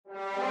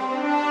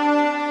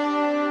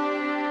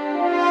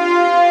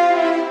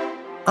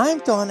I'm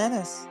Don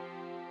Ennis.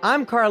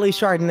 I'm Carly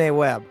Chardonnay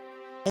Webb.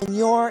 And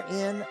you're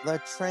in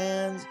the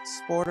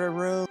Transporter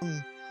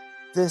Room.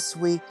 This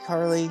week,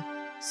 Carly,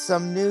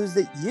 some news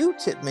that you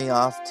tipped me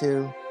off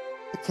to.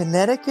 The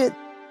Connecticut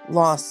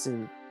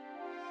lawsuit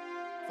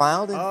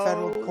filed in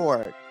federal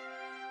court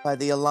by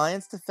the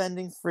Alliance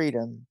Defending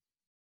Freedom.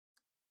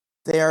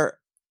 They're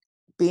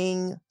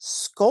being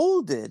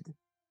scolded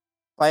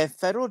by a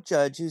federal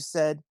judge who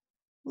said,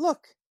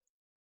 look,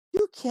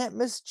 you can't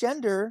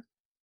misgender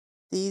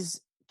these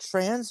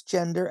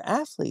transgender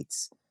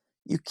athletes.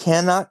 You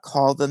cannot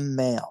call them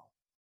male.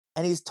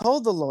 And he's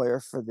told the lawyer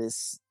for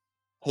this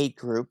hate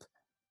group,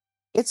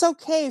 it's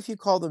okay if you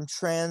call them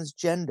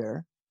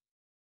transgender,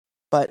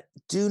 but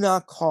do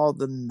not call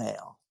them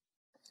male.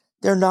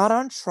 They're not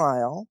on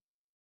trial.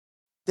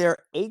 They're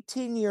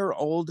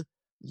 18-year-old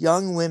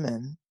young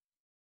women.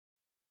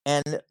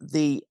 And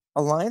the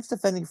Alliance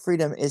Defending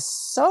Freedom is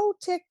so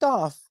ticked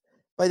off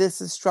by this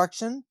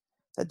instruction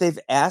that they've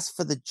asked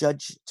for the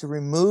judge to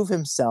remove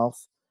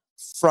himself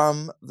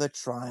from the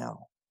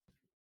trial.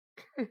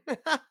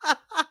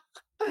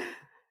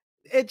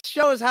 It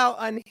shows how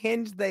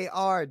unhinged they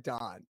are,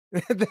 Don.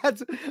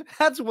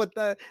 that's what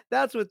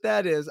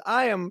that is.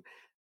 When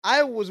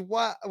I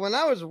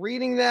was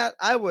reading that,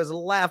 I was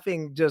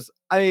laughing.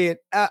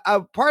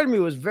 Part of me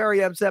was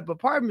very upset, but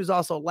part of me was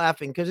also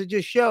laughing because it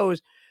just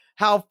shows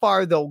how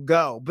far they'll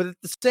go. But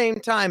at the same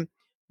time,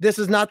 this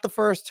is not the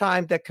first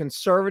time that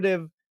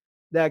conservative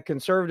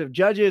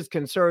judges,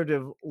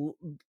 conservative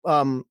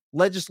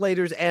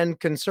legislators, and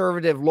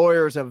conservative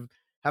lawyers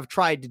have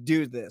tried to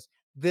do this.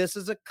 This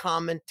is a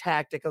common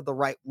tactic of the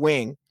right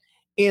wing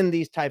in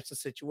these types of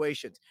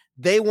situations.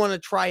 They want to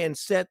try and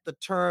set the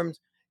terms,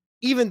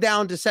 even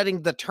down to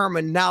setting the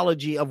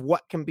terminology of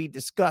what can be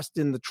discussed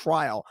in the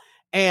trial.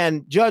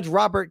 And Judge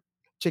Robert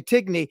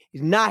Chattigny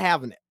is not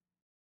having it.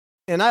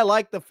 And I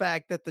like the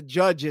fact that the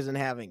judge isn't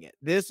having it.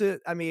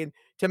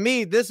 To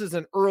me, this is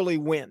an early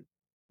win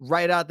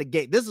right out the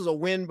gate. This is a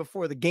win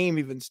before the game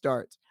even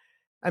starts.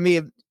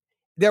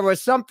 There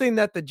was something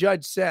that the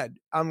judge said.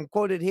 I'm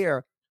quoted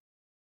here.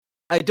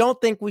 I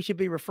don't think we should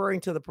be referring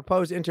to the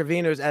proposed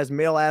interveners as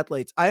male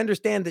athletes. I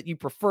understand that you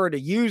prefer to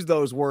use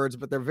those words,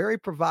 but they're very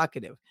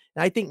provocative,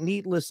 and I think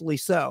needlessly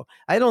so.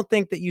 I don't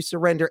think that you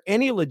surrender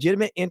any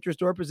legitimate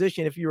interest or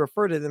position if you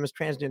refer to them as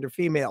transgender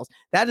females.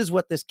 That is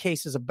what this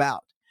case is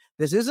about.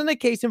 This isn't a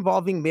case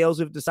involving males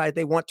who've decided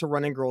they want to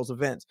run in girls'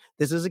 events.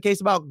 This is a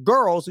case about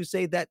girls who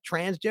say that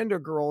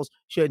transgender girls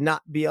should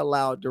not be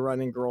allowed to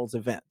run in girls'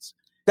 events.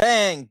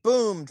 Bang,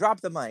 boom, drop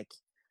the mic.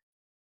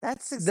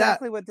 That's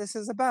exactly what this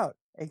is about.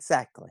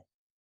 Exactly.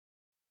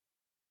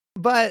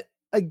 But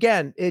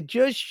again, it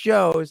just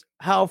shows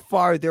how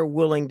far they're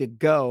willing to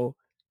go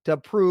to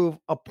prove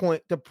a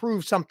point, to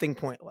prove something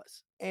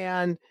pointless.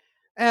 And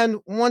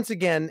once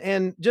again,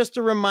 and just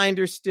a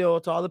reminder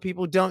still to all the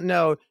people who don't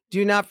know,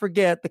 do not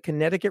forget the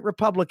Connecticut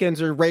Republicans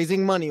are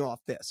raising money off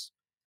this.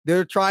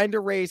 They're trying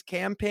to raise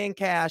campaign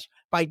cash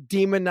by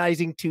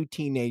demonizing two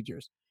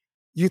teenagers.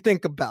 You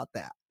think about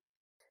that.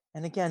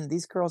 And again,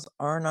 these girls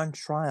aren't on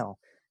trial.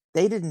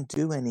 They didn't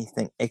do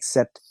anything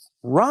except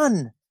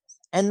run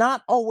and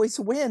not always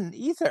win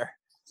either.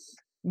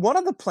 One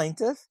of the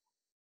plaintiffs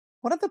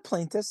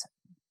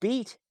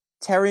beat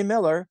Terry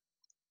Miller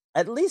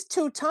at least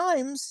 2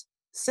 times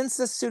since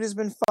this suit has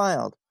been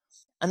filed.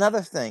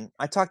 Another thing,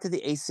 I talked to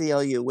the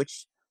ACLU,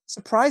 which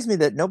surprised me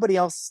that nobody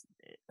else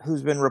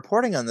who's been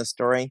reporting on this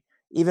story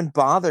even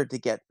bothered to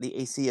get the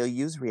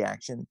ACLU's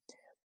reaction.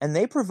 And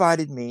they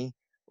provided me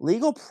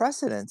legal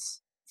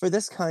precedents for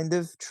this kind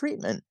of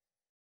treatment.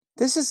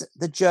 This is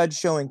the judge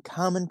showing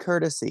common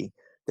courtesy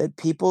that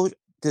people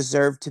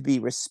deserve to be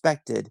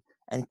respected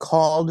and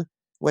called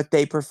what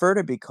they prefer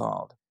to be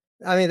called.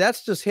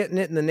 That's just hitting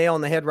it in the nail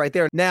on the head right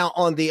there. Now,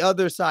 on the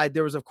other side,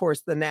 there was, of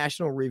course, the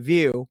National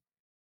Review,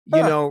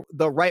 the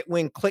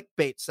right-wing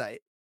clickbait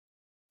site.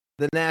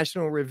 The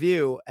National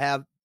Review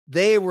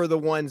they were the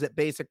ones that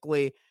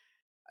basically,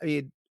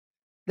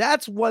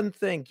 that's one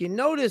thing you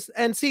notice.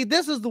 And see,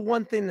 this is the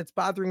one thing that's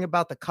bothering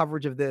about the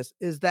coverage of this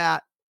is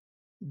that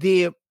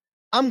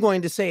I'm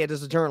going to say it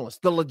as a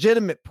journalist, the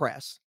legitimate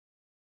press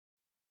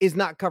is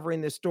not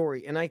covering this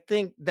story. And I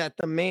think that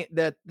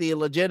the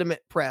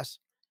legitimate press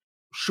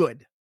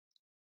should.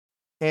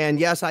 And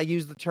yes, I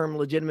use the term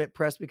legitimate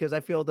press because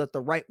I feel that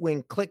the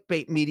right-wing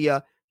clickbait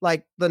media,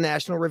 like the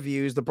National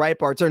Reviews, the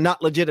Breitbarts, are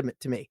not legitimate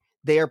to me.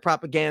 They are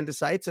propaganda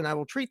sites, and I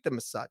will treat them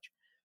as such.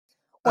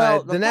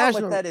 Well, the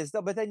problem with that is,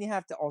 though, but then you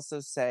have to also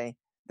say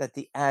that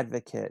the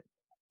Advocate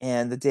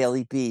and the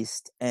Daily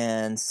Beast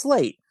and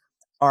Slate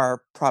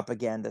are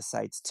propaganda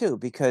sites too,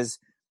 because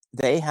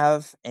they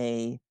have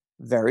a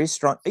very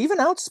strong, even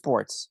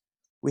Outsports,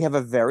 we have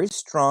a very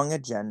strong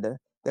agenda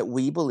that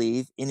we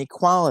believe in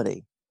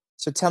equality.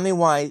 So tell me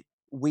why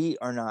we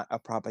are not a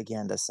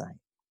propaganda site.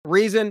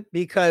 Reason,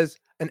 because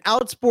an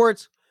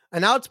Outsports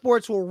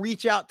will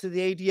reach out to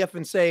the ADF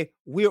and say,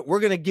 we're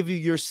going to give you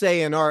your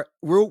say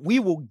we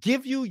will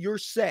give you your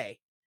say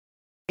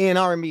in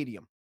our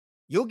medium.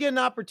 you'll get an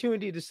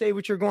opportunity to say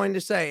what you're going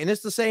to say. And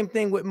it's the same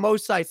thing with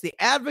most sites. The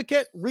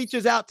advocate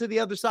reaches out to the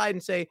other side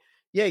and say,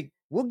 yeah,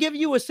 we'll give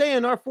you a say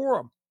in our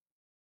forum.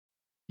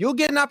 You'll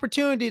get an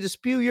opportunity to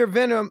spew your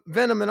venom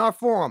in our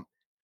forum.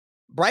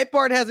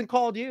 Breitbart hasn't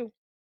called you.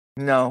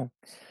 No.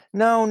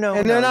 And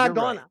they're not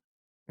gonna. Right.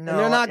 No, and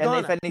they're not gonna.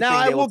 If anything, Now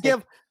I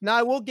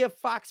will give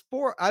Fox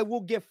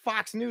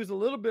News a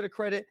little bit of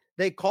credit.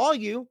 They call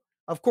you.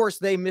 Of course,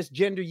 they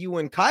misgender you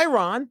in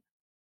Chiron.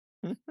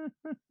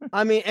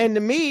 I mean, and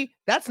to me,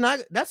 that's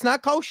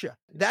not kosher.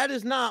 That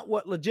is not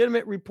what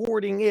legitimate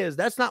reporting is.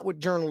 That's not what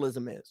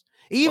journalism is.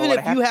 Even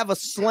if you have a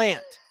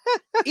slant.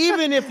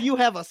 Even if you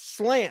have a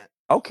slant.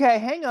 Okay,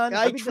 hang on.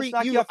 I will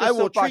treat you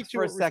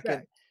for a second.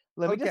 Respect.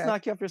 Let me just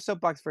knock you off your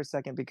soapbox for a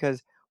second,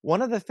 because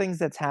one of the things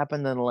that's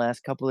happened in the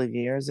last couple of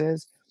years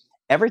is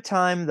every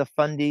time the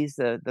fundies,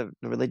 the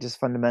religious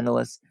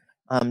fundamentalists,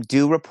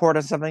 do report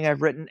on something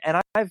I've written,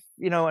 and I've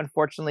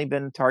unfortunately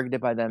been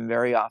targeted by them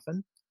very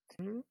often.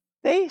 Mm-hmm.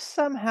 They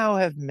somehow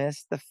have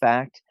missed the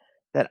fact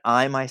that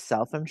I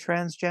myself am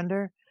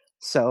transgender.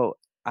 So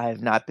I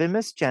have not been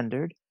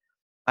misgendered.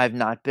 I've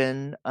not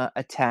been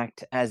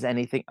attacked as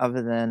anything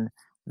other than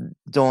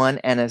Dawn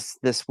Ennis,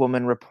 this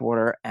woman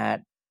reporter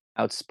at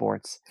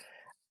Outsports.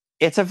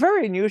 It's a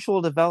very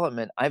unusual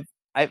development. I've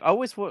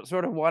always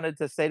sort of wanted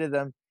to say to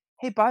them,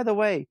 hey, by the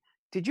way,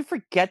 did you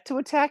forget to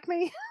attack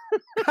me?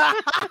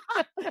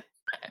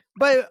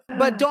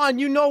 But Dawn,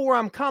 you know where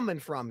I'm coming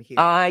from here.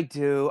 I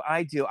do.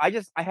 I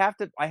have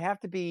to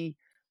be.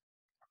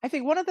 I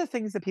think one of the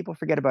things that people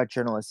forget about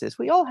journalists is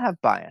we all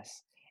have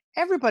bias.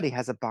 Everybody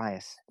has a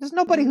bias. There's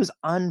nobody who's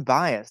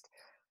unbiased.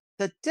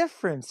 The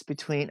difference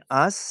between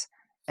us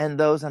and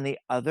those on the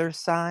other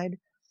side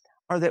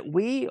are that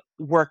we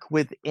work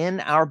within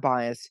our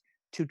bias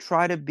to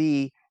try to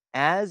be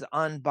as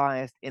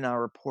unbiased in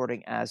our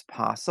reporting as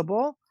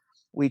possible.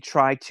 We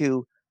try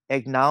to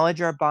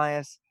acknowledge our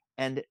bias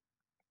and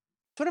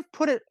sort of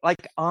put it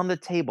like on the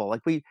table.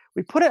 Like we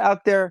put it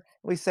out there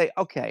and we say,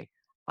 okay,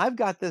 I've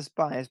got this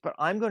bias, but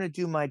I'm going to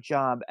do my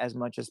job as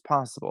much as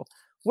possible.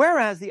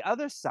 Whereas the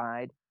other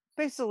side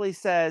basically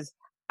says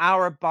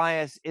our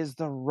bias is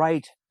the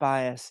right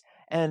bias,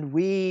 and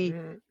we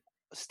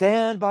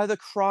stand by the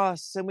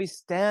cross and we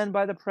stand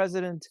by the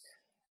president.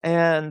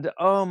 And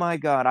oh my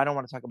God, I don't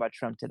want to talk about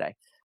Trump today.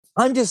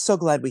 I'm just so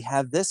glad we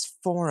have this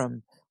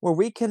forum where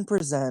we can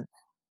present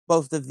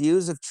both the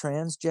views of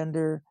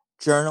transgender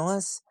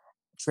journalists,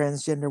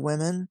 transgender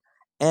women,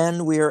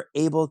 and we are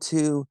able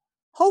to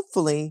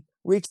hopefully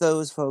reach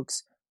those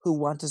folks who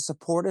want to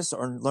support us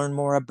or learn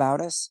more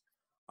about us,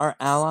 our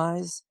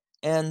allies,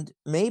 and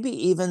maybe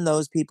even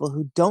those people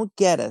who don't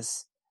get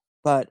us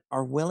but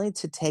are willing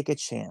to take a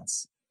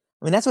chance.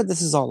 I mean, that's what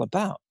this is all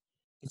about.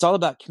 It's all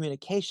about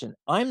communication.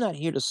 I'm not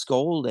here to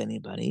scold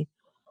anybody.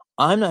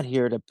 I'm not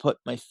here to put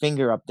my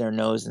finger up their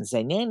nose and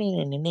say, nah,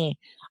 nah, nah, nah, nah.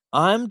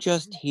 I'm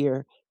just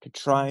here to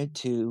try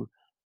to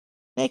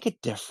make a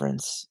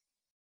difference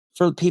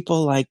for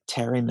people like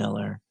Terry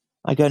Miller,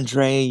 like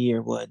Andrea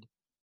Yearwood,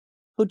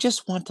 who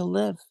just want to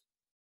live.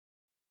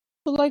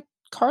 Who, like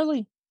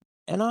Carly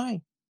and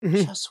I,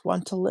 just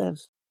want to live.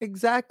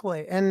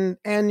 Exactly. And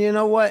you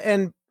know what?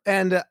 And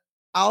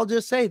I'll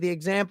just say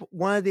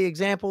one of the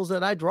examples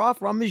that I draw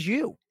from is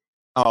you.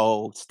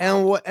 Oh,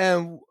 stop.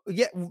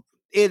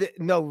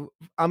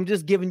 I'm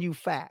just giving you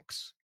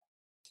facts.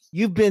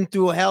 You've been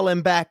through hell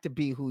and back to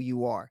be who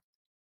you are.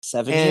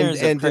 7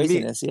 years of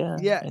craziness,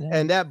 yeah.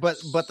 And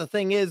but the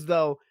thing is,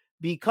 though,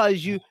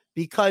 because you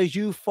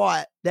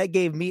fought, that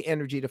gave me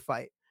energy to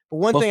fight. But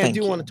one thing I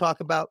do want to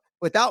talk about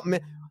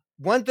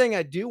one thing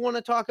I do want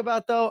to talk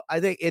about, though, I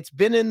think it's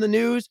been in the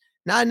news.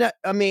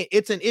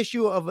 It's an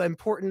issue of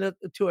important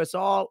to us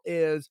all,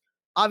 is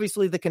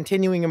obviously the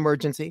continuing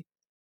emergency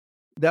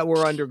that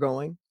we're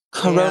undergoing.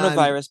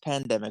 Coronavirus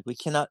pandemic. We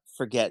cannot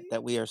forget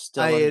that we are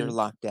still under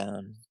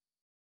lockdown.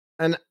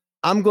 And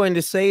I'm going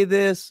to say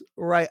this,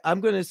 right?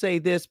 I'm going to say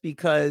this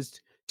because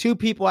two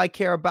people I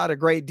care about a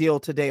great deal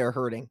today are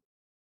hurting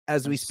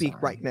as we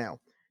speak right now.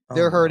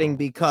 They're hurting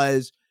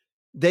because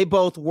they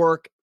both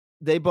work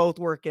in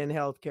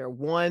healthcare.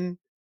 One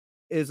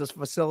is a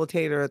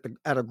facilitator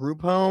at a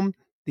group home.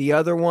 The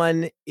other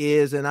one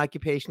is an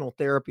occupational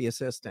therapy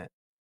assistant.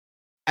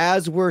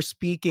 As we're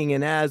speaking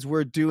and as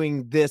we're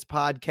doing this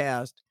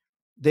podcast,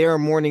 they are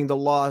mourning the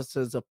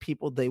losses of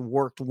people they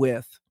worked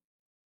with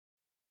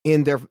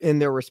in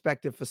their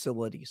respective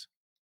facilities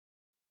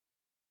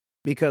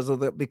because of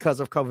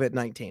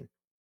COVID-19.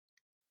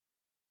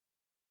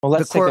 Well,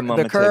 let's take a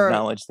moment to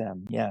acknowledge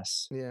them.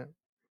 Yes. Yeah.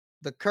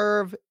 The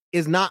curve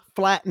is not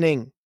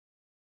flattening.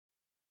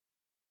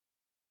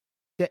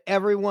 To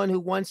everyone who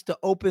wants to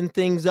open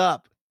things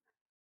up,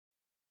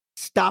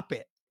 stop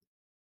it.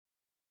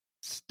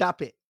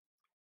 Stop it.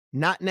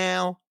 Not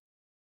now.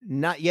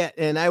 Not yet.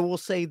 And I will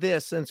say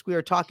this, since we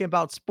are talking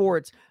about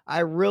sports, I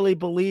really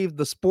believe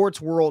the sports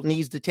world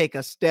needs to take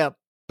a step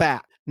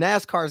back.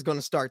 NASCAR is going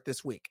to start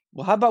this week.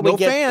 Well, how about we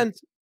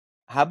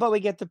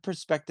get the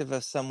perspective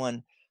of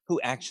someone who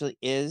actually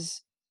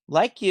is,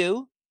 like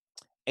you,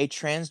 a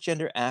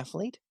transgender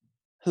athlete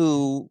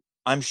who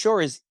I'm sure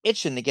is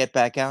itching to get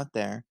back out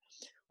there.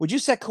 Would you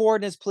set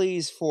coordinates,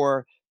 please,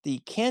 for the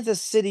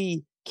Kansas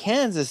City,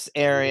 Kansas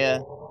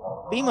area?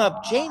 Beam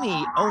up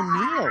Jamie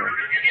O'Neill.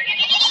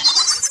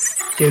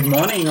 Good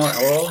morning,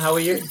 all. How are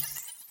you?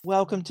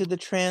 Welcome to the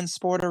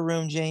Transporter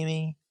Room,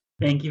 Jamie.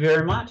 Thank you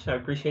very much. I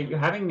appreciate you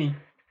having me.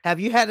 Have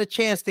you had a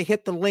chance to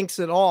hit the links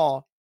at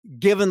all,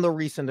 given the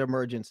recent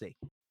emergency?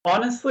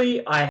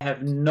 Honestly, I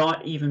have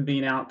not even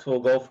been out to a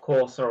golf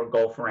course or a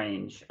golf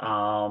range.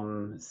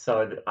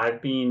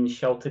 I've been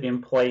sheltered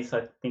in place.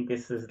 I think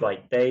this is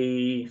like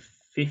day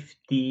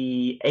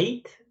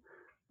 58.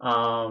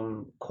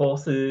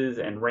 Courses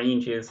and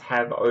ranges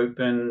have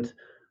opened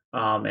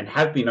and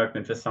have been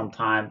open for some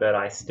time, but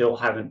I still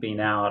haven't been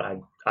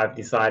out. I've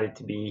decided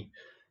to be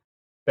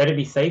better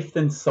be safe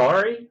than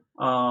sorry.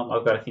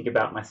 I've got to think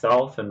about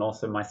myself and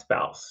also my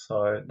spouse.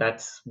 So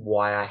that's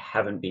why I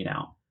haven't been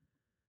out.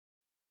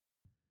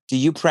 Do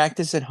you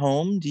practice at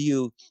home? Do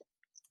you,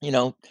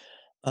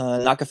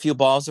 knock a few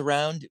balls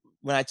around?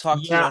 When I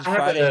talked to you Yeah, on I have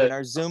Friday in a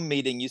our Zoom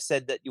meeting, you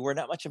said that you were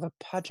not much of a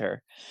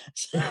putter.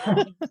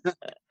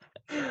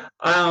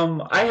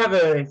 I have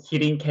a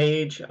hitting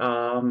cage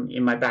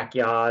in my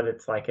backyard.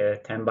 It's like a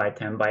 10 by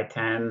 10 by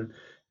 10.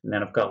 And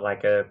then I've got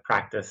like a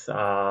practice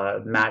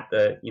mat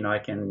that, I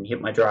can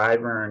hit my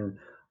driver and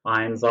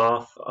irons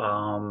off.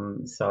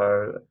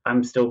 So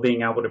I'm still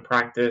being able to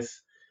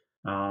practice.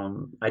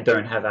 I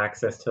don't have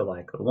access to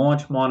like a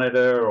launch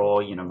monitor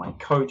or, my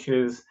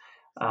coaches.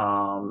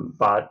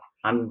 But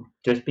I'm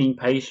just being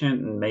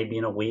patient, and maybe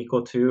in a week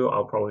or two,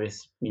 I'll probably,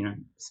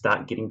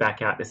 start getting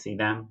back out to see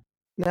them.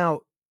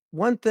 Now,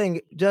 one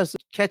thing, just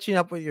catching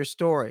up with your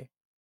story,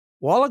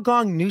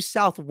 Wollongong, New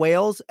South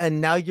Wales, and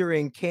now you're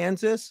in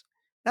Kansas.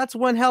 That's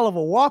one hell of a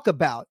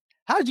walkabout.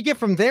 How did you get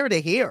from there to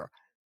here?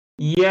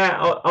 Yeah,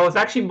 I was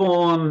actually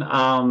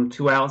born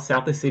 2 hours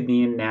south of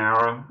Sydney in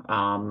Nowra.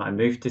 I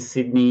moved to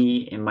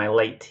Sydney in my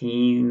late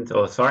teens,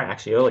 or sorry,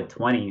 actually early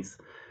 20s.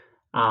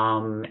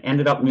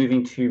 Ended up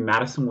moving to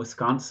Madison,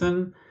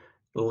 Wisconsin.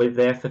 Lived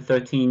there for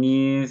 13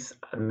 years.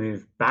 I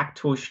moved back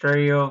to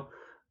Australia,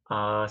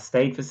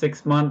 stayed for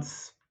 6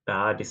 months,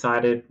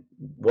 decided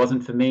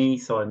wasn't for me,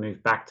 so I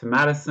moved back to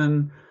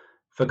Madison.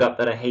 Forgot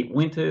that I hate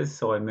winters,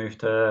 so I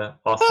moved to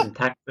Austin,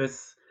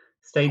 Texas.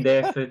 Stayed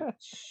there for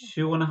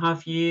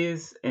 2.5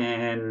 years,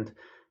 and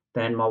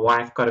then my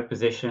wife got a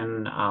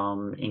position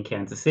in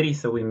Kansas City,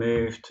 so we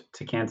moved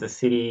to Kansas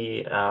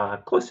City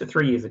close to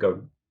 3 years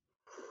ago.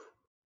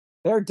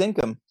 Fair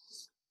dinkum.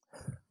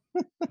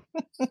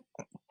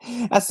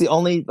 That's the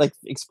only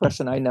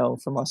expression I know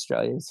from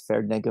Australia is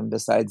fair dinkum,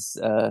 besides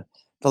the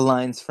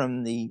lines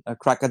from the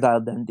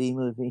Crocodile Dundee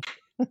movie.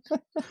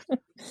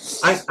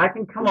 I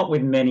can come up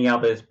with many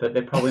others, but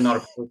they're probably not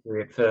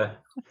appropriate for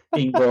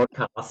being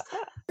broadcast.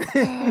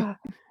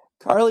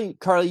 Carly,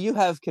 you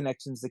have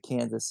connections to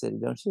Kansas City,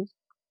 don't you?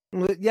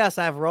 Yes,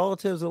 I have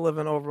relatives who live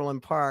in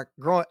Overland Park,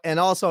 and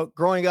also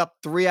growing up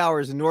 3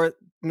 hours north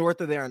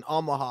of there in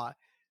Omaha.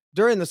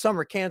 During the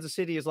summer, Kansas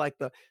City is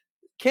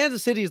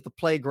the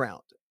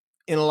playground.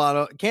 In a lot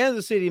of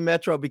Kansas City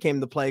Metro became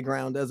the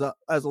playground as a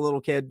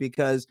little kid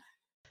because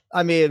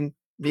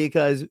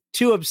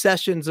two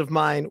obsessions of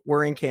mine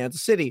were in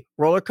Kansas City.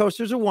 Roller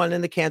coasters are one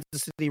and the Kansas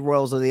City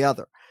Royals are the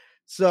other.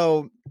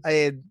 So I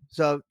had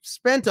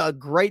spent a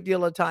great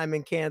deal of time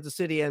in Kansas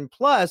City, and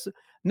plus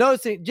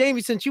noticing,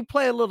 Jamie, since you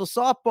play a little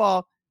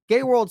softball,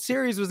 Gay World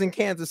Series was in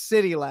Kansas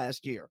City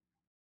last year.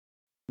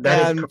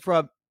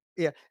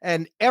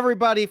 And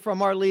everybody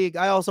from our league,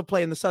 I also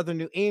play in the Southern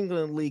New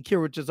England League here,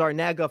 which is our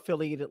NAGA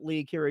affiliated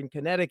league here in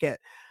Connecticut.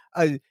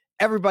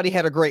 Everybody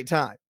had a great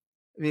time.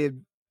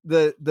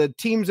 The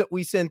teams that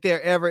we sent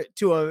there,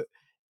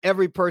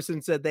 every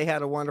person said they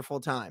had a wonderful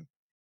time.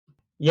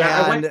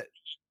 Yeah, I went to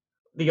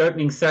the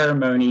opening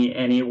ceremony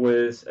and it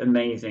was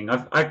amazing.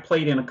 I've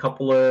played in a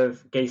couple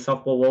of Gay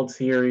Softball World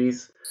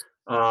Series,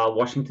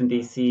 Washington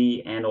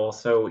D.C., and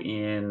also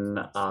in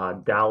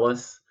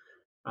Dallas.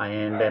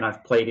 And then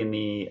I've played in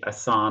the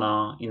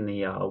Asana in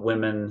the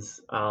women's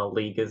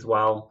league as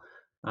well.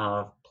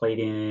 Played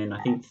in,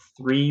 I think,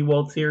 3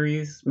 World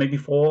Series, maybe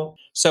 4.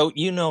 So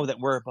you know that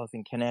we're both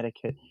in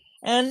Connecticut.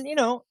 And,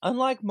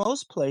 unlike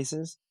most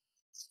places,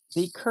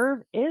 the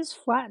curve is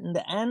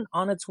flattened and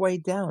on its way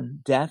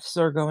down. Deaths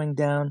are going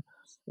down.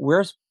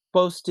 We're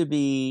supposed to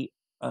be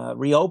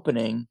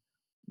reopening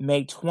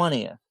May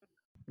 20th.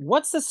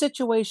 What's the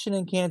situation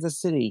in Kansas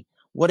City?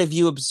 What have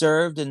you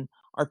observed? And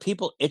are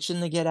people itching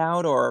to get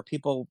out, or are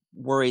people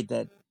worried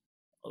that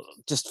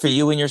just for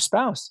you and your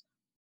spouse?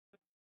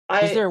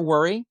 Is there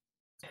worry?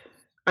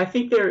 I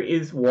think there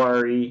is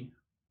worry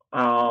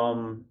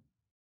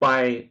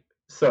by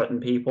certain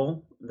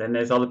people. Then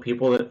there's other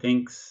people that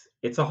thinks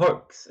it's a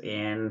hoax,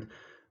 and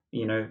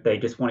they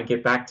just want to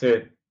get back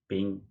to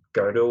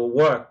go to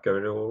work, go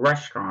to a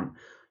restaurant.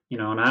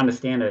 And I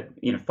understand that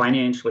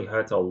financially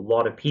hurts a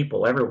lot of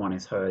people. Everyone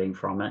is hurting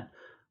from it,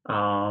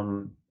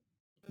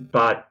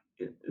 but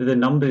the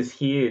numbers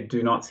here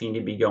do not seem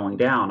to be going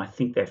down. I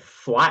think they're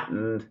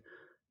flattened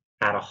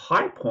at a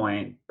high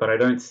point, but I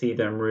don't see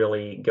them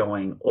really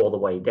going all the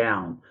way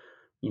down.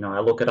 I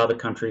look at other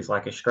countries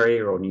like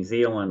Australia or New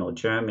Zealand or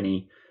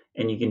Germany,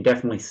 and you can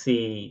definitely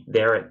see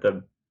they're at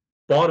the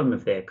bottom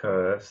of their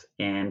curves,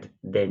 and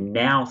they're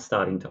now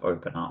starting to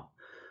open up.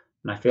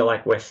 And I feel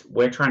like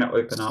we're trying to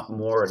open up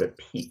more at a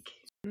peak.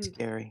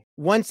 Scary.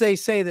 Once they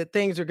say that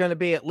things are going to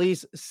be at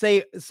least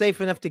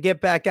safe enough to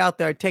get back out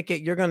there,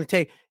 you're going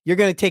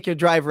to take your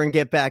driver and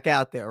get back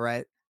out there,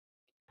 right?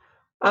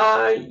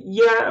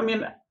 Yeah, I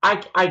mean,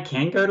 I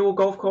can go to a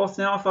golf course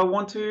now if I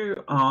want to.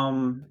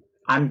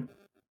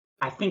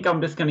 I think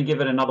I'm just going to give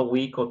it another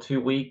week or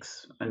 2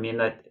 weeks. I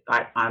mean,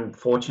 I'm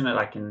fortunate.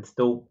 I can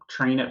still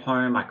train at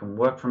home. I can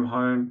work from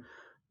home.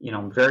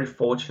 I'm very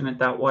fortunate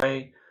that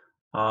way.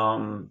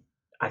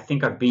 I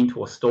think I've been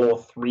to a store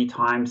 3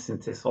 times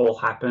since this all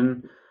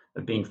happened.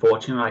 I've been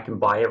fortunate. I can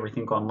buy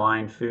everything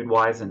online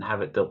food-wise and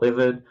have it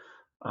delivered.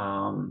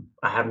 I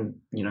haven't,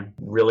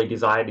 really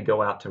desired to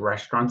go out to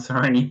restaurants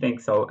or anything.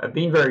 So I've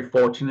been very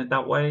fortunate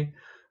that way.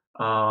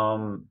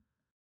 Um,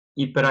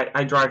 but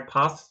I drive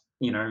past,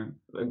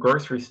 a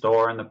grocery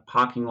store and the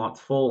parking lot's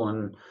full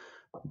and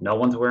no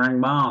one's wearing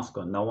masks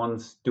or no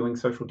one's doing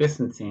social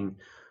distancing.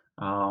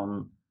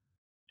 Um,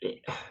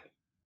 it-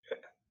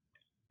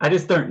 I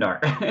just don't know.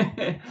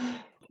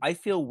 I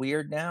feel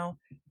weird now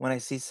when I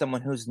see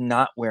someone who's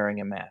not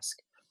wearing a mask.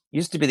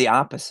 Used to be the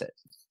opposite.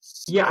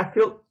 Yeah,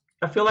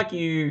 I feel like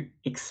you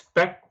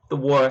expect the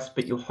worst,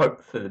 but you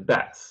hope for the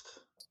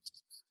best.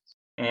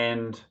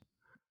 And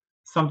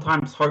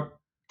sometimes hope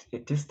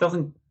it just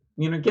doesn't,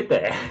 get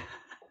there.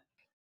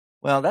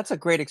 Well, that's a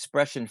great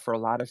expression for a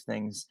lot of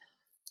things.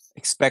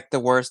 Expect the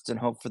worst and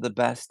hope for the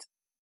best.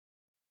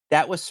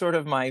 That was sort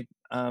of my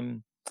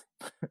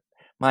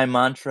my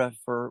mantra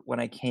for when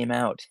I came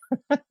out,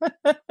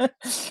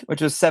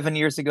 which was 7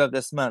 years ago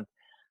this month.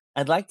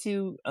 I'd like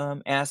to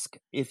ask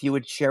if you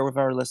would share with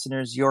our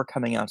listeners your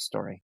coming out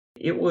story.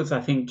 It was,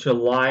 I think,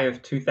 July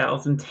of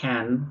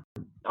 2010.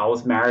 I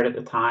was married at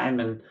the time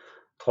and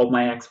told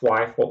my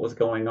ex-wife what was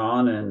going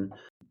on, and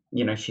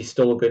she's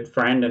still a good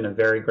friend and a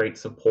very great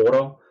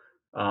supporter.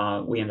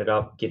 We ended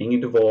up getting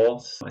a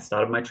divorce. I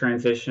started my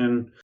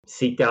transition,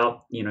 seeked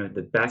out,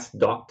 the best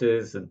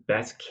doctors, the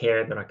best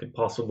care that I could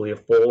possibly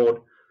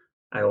afford.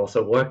 I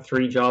also worked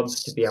 3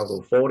 jobs to be able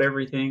to afford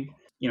everything.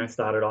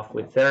 Started off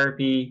with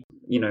therapy.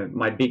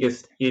 My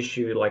biggest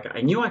issue, like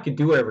I knew I could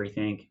do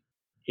everything,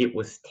 it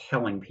was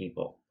telling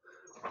people.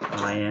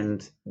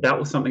 And that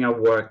was something I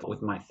worked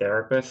with my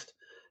therapist.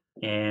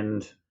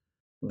 And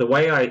the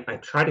way I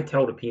try to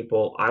tell to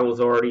people, I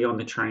was already on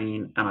the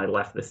train and I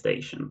left the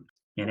station.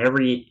 And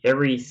every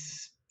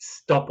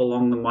stop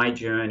along my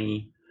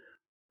journey,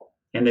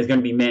 and there's going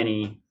to be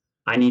many,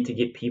 I need to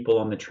get people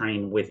on the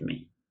train with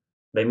me.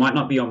 They might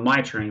not be on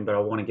my train, but I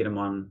want to get them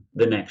on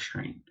the next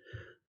train.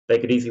 They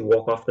could easily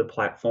walk off the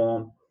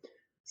platform.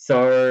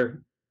 So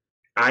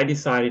I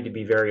decided to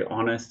be very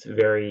honest,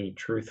 very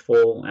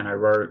truthful, and I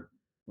wrote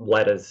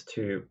letters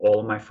to all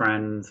of my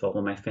friends, all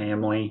of my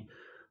family.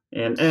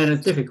 And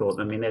it's difficult.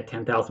 I mean, they're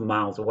 10,000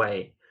 miles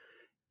away.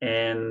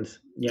 And,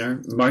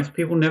 most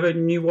people never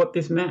knew what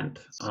this meant.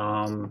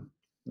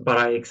 But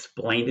I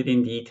explained it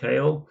in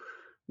detail.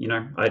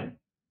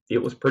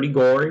 It was pretty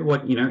gory,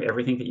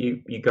 everything that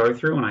you go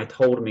through. And I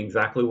told them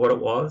exactly what it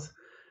was.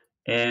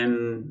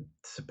 And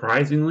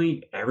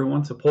surprisingly,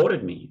 everyone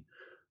supported me.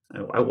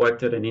 I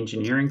worked at an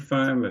engineering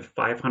firm of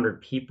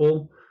 500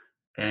 people,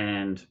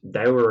 and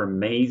they were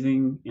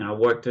amazing. I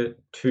worked at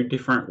 2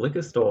 different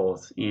liquor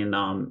stores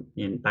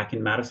back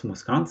in Madison,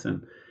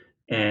 Wisconsin,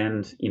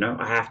 and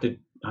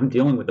I'm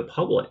dealing with the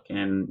public,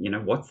 and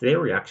what's their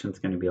reactions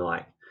going to be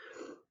like?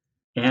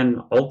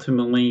 And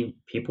ultimately,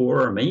 people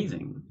were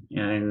amazing,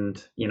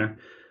 and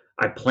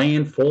I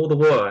planned for the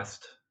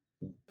worst,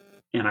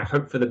 and I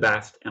hoped for the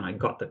best, and I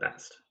got the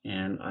best,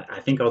 and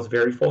I think I was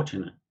very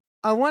fortunate.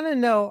 I want to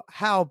know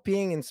how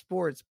being in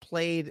sports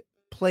played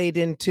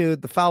into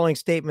the following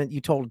statement you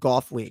told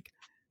Golf Week.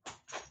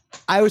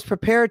 I was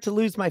prepared to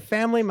lose my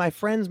family, my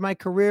friends, my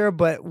career,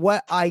 but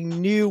what I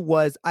knew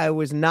was I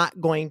was not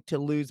going to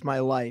lose my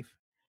life.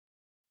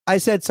 I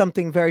said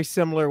something very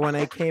similar when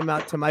I came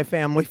out to my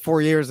family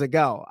 4 years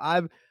ago.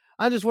 I'm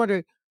just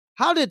wondering,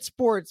 how did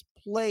sports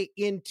play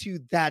into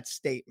that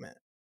statement?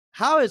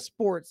 How has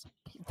sports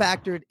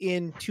factored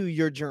into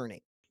your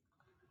journey?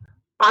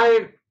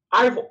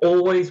 I've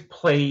always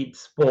played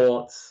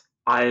sports.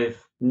 I've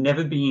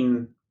never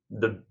been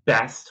the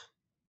best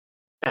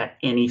at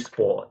any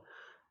sport.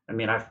 I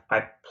mean,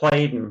 I've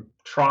played and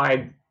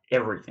tried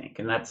everything,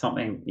 and that's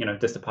something,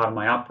 just a part of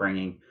my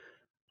upbringing.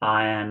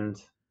 And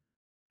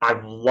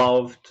I've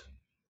loved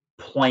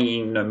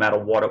playing no matter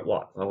what it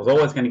was. I was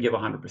always going to give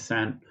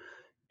 100%.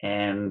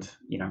 And,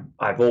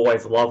 I've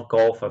always loved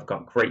golf. I've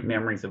got great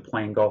memories of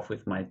playing golf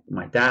with my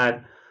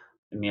dad.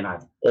 I mean,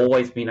 I've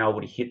always been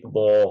able to hit the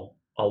ball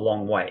a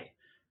long way.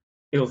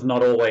 It was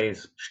not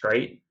always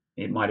straight.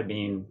 It might have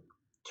been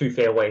 2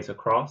 fairways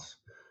across.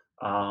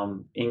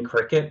 In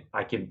cricket,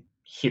 I could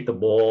hit the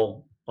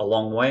ball a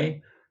long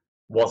way.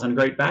 Wasn't a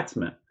great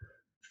batsman.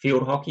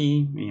 Field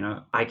hockey,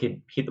 I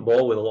could hit the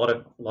ball with a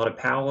lot of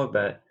power,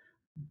 but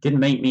didn't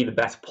make me the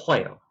best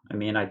player. I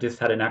mean, I just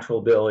had a natural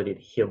ability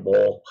to hit a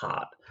ball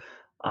hard.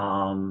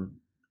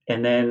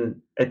 And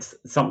then it's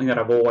something that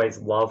I've always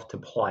loved to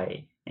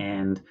play.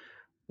 And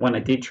when I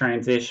did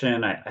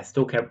transition, I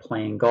still kept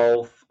playing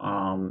golf.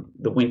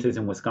 The winters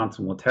in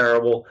Wisconsin were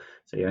terrible,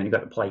 so you only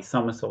got to play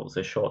summer, so it was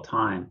a short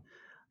time.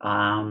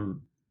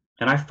 And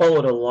I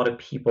followed a lot of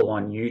people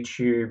on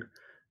YouTube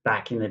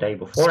back in the day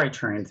before I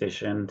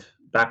transitioned,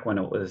 back when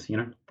it was,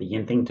 the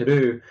in thing to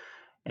do,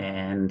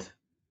 and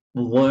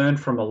learned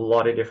from a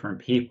lot of different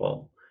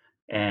people.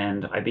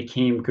 And I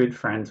became good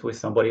friends with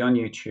somebody on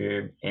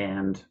YouTube,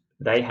 and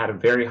they had a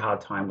very hard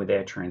time with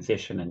their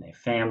transition and their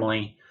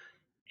family,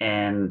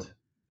 and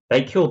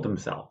they killed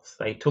themselves.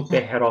 They took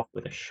their head off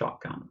with a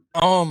shotgun.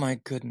 Oh my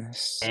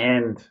goodness.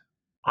 And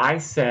I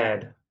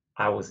said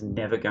I was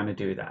never going to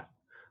do that.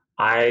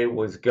 I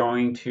was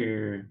going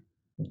to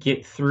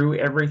get through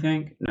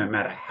everything, no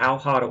matter how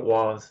hard it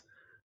was,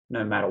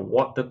 no matter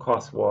what the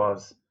cost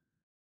was.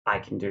 I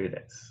can do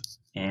this.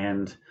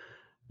 And,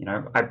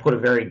 I put a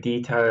very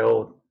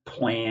detailed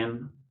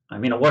plan. I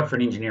mean, I work for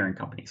an engineering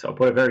company, so I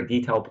put a very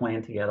detailed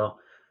plan together,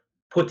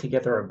 put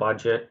together a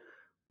budget,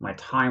 my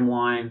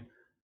timeline,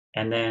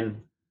 and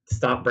then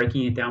start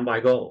breaking it down by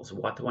goals.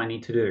 What do I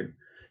need to do?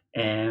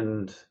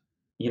 And,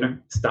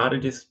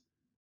 started just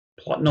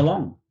plotting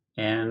along.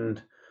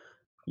 And,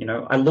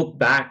 I look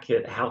back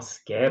at how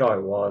scared I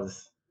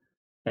was,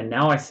 and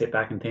now I sit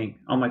back and think,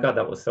 oh my God,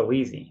 that was so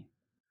easy.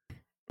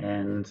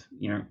 And,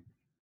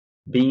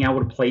 being able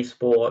to play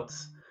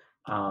sports,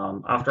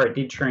 after I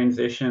did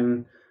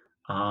transition,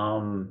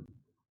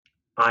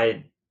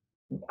 I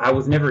I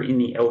was never in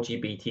the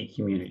LGBT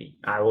community.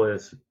 I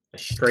was a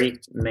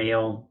straight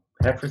male,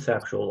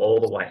 heterosexual all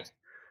the way.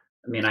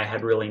 I mean, I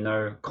had really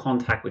no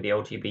contact with the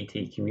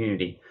LGBT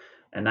community.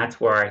 And that's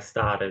where I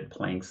started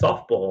playing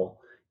softball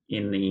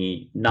in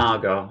the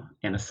Naga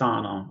and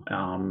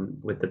Asana,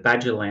 with the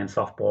Badgerland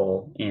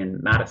softball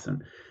in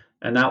Madison.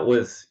 And that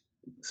was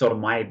sort of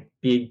my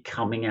big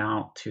coming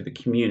out to the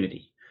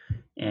community.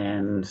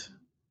 And,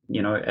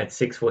 at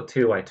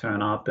 6'2", I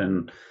turn up,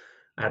 and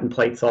I hadn't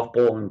played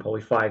softball in probably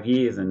 5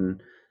 years.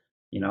 And,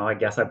 I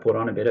guess I put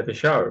on a bit of a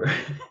show.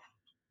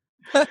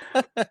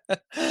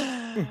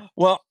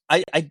 Well,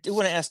 I do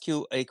want to ask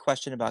you a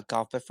question about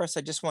golf, but first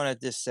I just wanted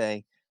to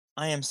say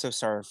I am so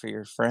sorry for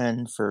your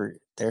friend, for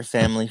their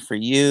family, for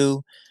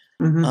you.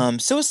 Mhm.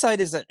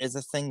 Suicide is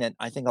a thing that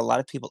I think a lot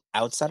of people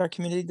outside our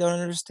community don't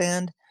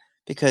understand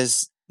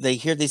because they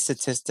hear these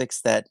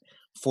statistics that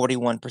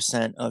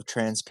 41% of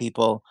trans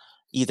people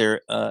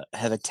either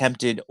have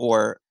attempted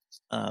or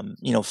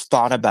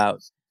thought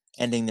about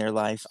ending their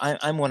life.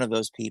 I'm one of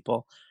those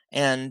people,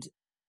 and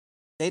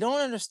they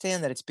don't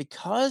understand that it's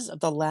because of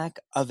the lack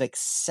of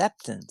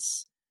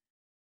acceptance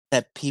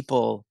that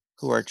people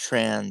who are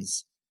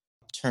trans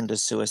turn to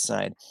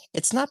suicide.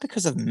 It's not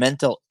because of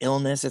mental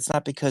illness, it's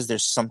not because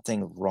there's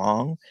something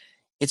wrong.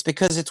 It's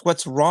because it's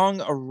what's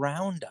wrong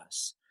around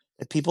us.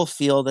 That people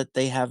feel that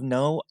they have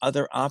no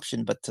other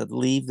option but to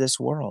leave this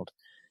world.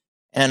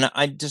 And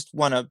I just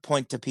want to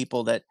point to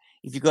people that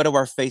if you go to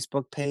our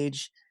Facebook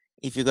page,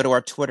 if you go to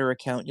our Twitter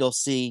account, you'll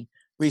see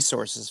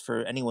resources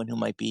for anyone who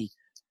might be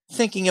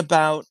thinking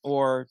about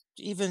or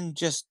even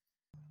just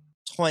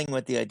toying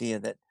with the idea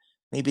that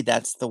maybe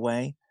that's the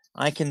way.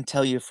 I can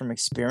tell you from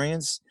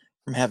experience,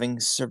 from having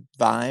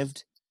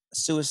survived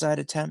suicide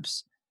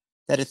attempts,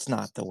 that it's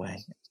not the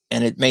way.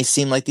 And it may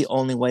seem like the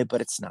only way, but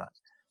it's not.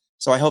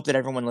 So I hope that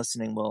everyone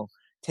listening will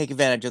take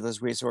advantage of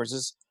those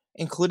resources,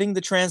 including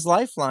the Trans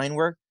Lifeline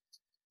where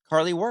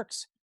Carly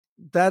works.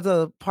 That's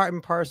a part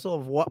and parcel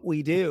of what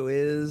we do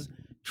is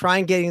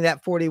trying getting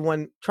that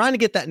 41, trying to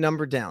get that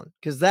number down.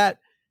 Cause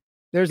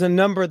there's a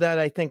number that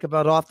I think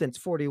about often. It's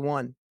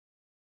 41.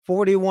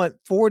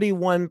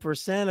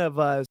 41% of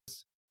us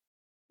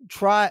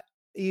try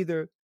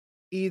either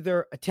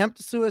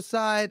attempt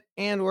suicide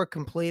and or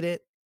complete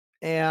it.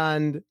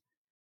 And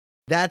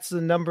that's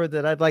the number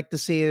that I'd like to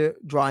see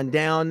drawn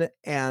down.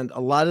 And a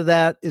lot of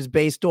that is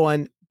based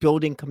on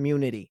building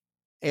community.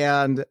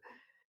 And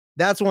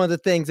that's one of the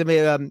things. I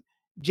mean,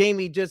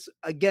 Jamie, just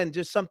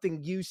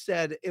something you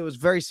said, it was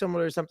very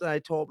similar to something I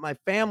told my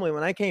family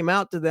when I came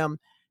out to them,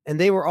 and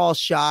they were all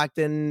shocked.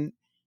 And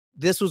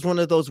this was one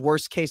of those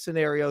worst case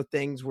scenario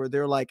things where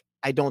they're like,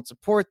 I don't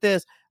support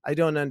this. I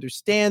don't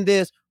understand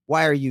this.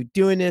 Why are you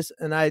doing this?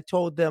 And I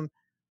told them,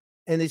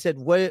 and they said,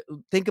 what,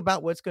 think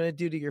about what's going to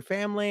do to your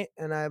family.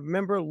 And I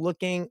remember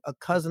looking a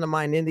cousin of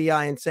mine in the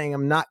eye and saying,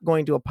 I'm not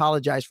going to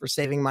apologize for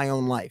saving my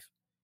own life,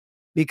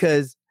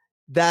 because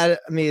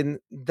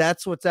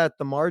that's what's at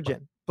the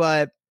margin.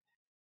 But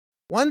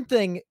one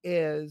thing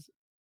is,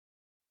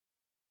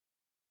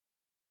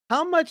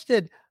 how much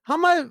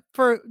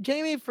for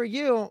Jamie, for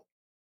you,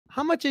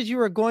 how much as you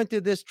were going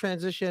through this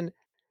transition,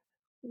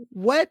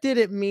 what did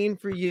it mean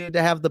for you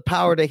to have the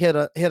power to hit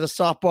a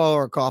softball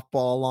or a golf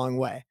ball a long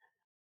way?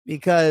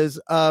 Because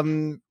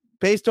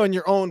based on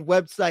your own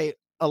website,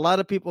 a lot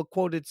of people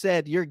quoted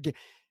said you're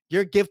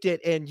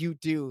gifted and you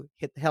do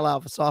hit the hell out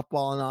of a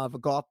softball and out of a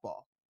golf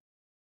ball.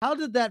 How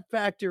did that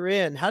factor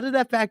in? How did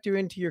that factor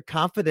into your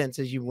confidence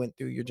as you went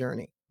through your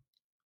journey?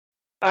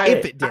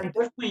 if it I did.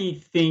 definitely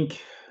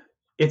think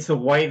it's a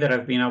way that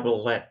I've been able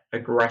to let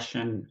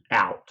aggression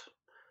out.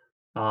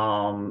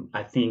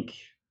 I think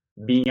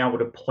being able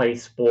to play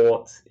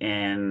sports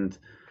and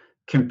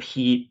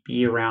compete,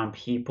 be around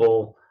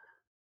people,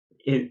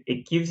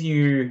 it gives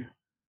you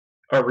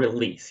a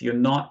release. You're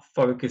not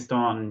focused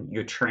on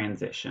your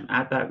transition.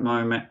 At that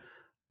moment,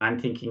 I'm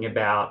thinking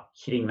about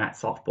hitting that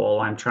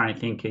softball. I'm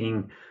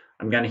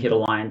going to hit a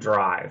line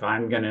drive.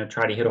 I'm going to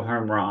try to hit a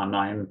home run.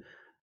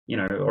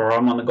 Or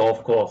I'm on the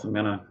golf course. I'm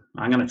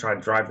gonna try to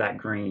drive that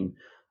green.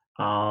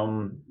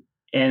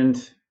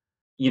 And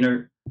you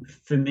know,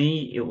 for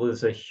me, it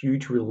was a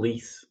huge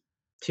release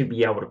to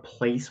be able to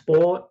play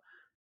sport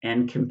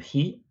and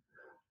compete,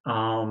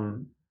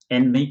 um,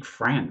 and make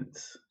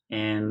friends.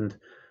 And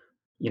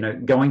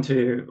going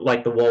to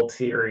like the World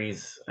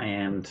Series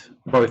and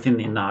both in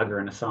the Naga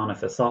and Asana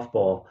for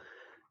softball.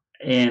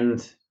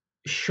 And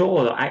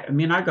sure, I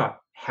mean, I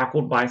got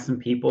heckled by some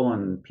people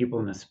and people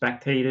in the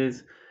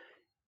spectators.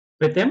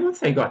 But then once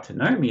they got to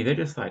know me, they're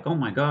just like, "Oh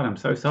my God, I'm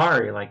so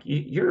sorry. Like,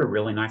 you're a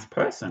really nice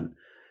person."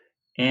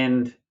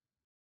 And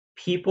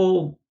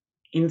people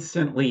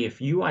instantly, if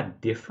you are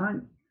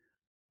different,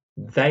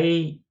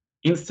 they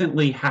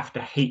instantly have to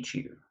hate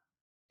you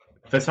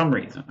for some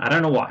reason. I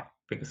don't know why,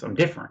 because I'm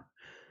different.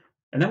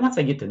 And then once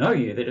they get to know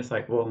you, they're just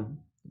like, "Well,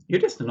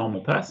 you're just a normal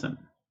person,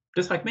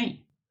 just like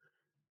me.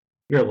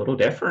 You're a little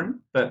different,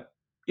 but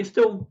you're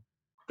still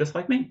just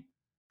like me."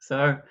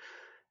 So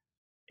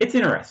it's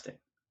interesting.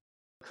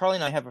 Carly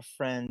and I have a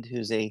friend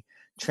who's a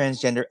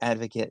transgender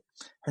advocate.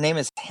 Her name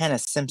is Hannah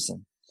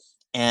Simpson.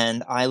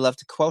 And I love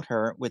to quote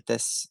her with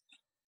this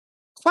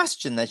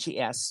question that she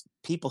asks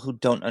people who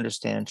don't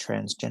understand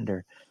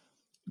transgender.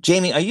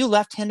 Jamie, are you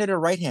left-handed or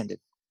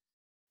right-handed?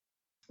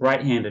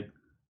 Right-handed.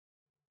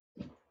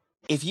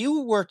 If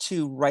you were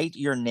to write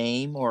your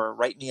name or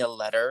write me a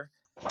letter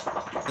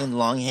in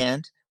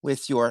longhand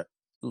with your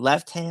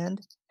left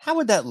hand, how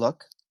would that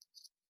look?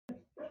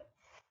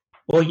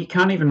 Well, you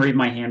can't even read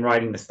my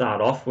handwriting to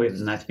start off with,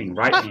 and that's being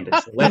right-handed.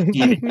 So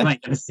left-handed, you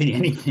ain't gonna see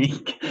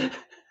anything.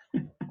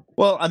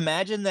 Well,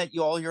 imagine that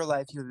all your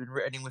life you've been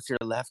writing with your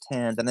left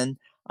hand, and then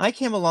I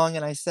came along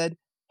and I said,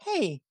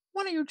 "Hey,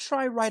 why don't you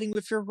try writing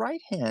with your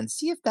right hand?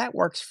 See if that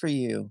works for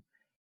you."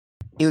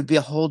 It would be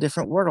a whole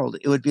different world.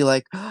 It would be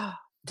like, "Oh,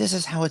 this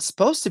is how it's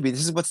supposed to be.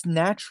 This is what's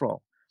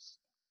natural."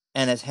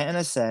 And as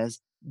Hannah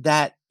says,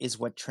 that is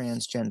what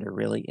transgender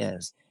really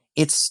is.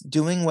 It's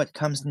doing what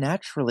comes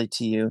naturally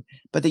to you,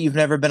 but that you've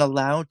never been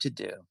allowed to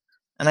do.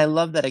 And I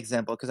love that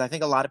example because I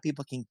think a lot of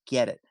people can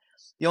get it.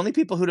 The only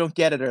people who don't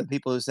get it are the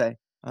people who say,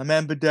 "I'm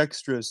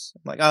ambidextrous."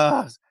 I'm like,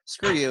 ah,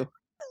 screw you.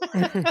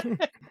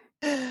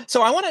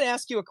 So I wanted to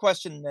ask you a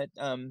question that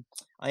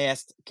I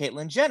asked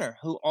Caitlyn Jenner,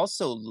 who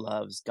also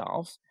loves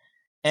golf.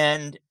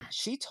 And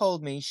she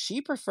told me she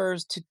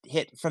prefers to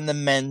hit from the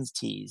men's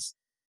tees.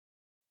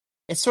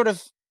 It sort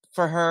of,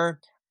 for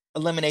her,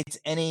 eliminates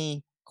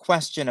any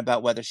question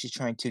about whether she's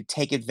trying to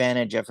take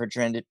advantage of her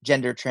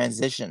gender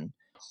transition.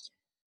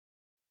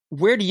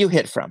 Where do you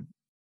hit from?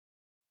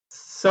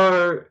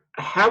 So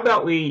how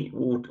about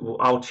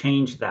I'll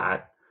change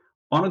that.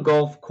 On a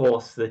golf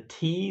course, the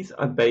tees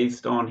are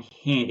based on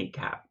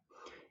handicap,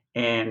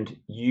 and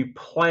you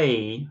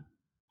play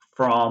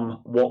from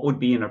what would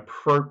be an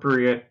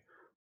appropriate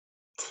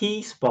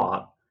tee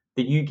spot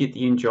that you get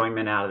the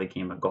enjoyment out of the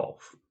game of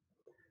golf.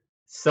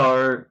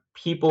 So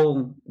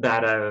people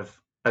that have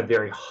a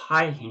very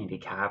high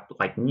handicap,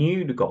 like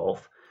new to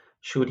golf,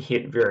 should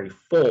hit very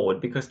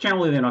forward because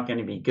generally they're not going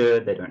to be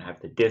good. They don't have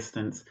the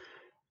distance.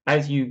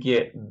 As you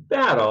get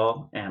better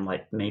and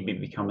like maybe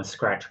become a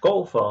scratch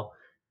golfer,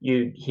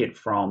 you hit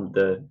from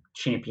the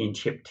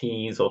championship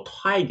tees or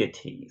tiger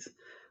tees.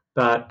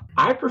 But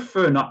I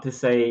prefer not to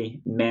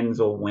say men's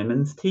or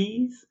women's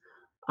tees.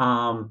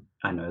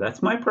 I know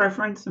that's my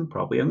preference, and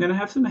probably I'm going to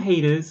have some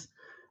haters.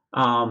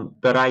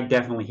 But I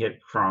definitely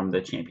hit from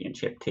the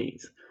championship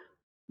tees.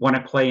 When I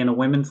play in a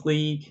women's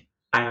league,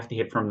 I have to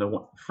hit from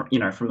the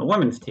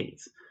women's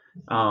tees,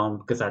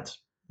 because that's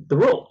the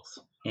rules.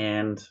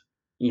 And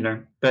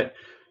but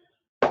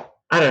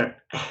I don't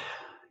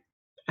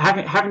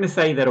having to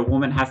say that a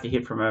woman has to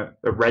hit from a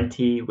red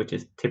tee, which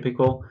is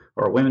typical,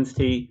 or a women's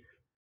tee,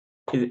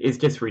 is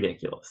just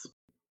ridiculous.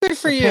 Good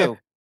for you.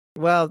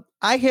 Well,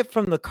 I hit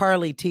from the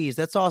Carly tees.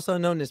 That's also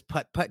known as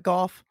putt-putt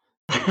golf.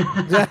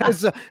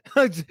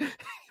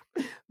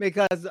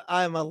 Because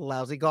I'm a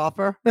lousy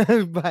golfer.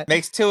 But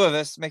Makes two of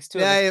us. Makes two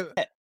of us.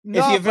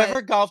 If you've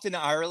ever golfed in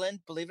Ireland,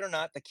 believe it or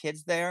not, the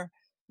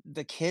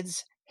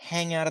kids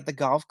hang out at the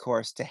golf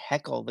course to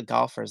heckle the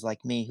golfers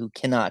like me who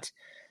cannot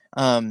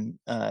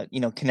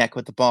connect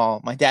with the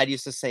ball. My dad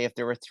used to say if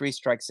there were 3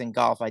 strikes in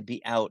golf, I'd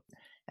be out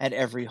at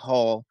every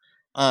hole.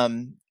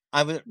 I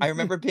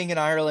remember being in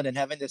Ireland and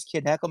having this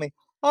kid heckle me,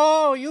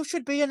 "Oh, you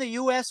should be in the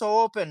US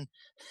Open."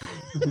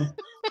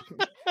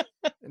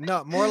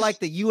 No, more like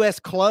the US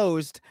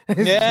closed.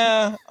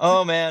 Yeah.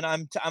 Oh man,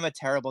 I'm a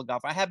terrible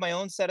golfer. I have my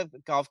own set of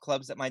golf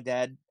clubs that my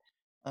dad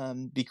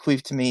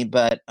bequeathed to me,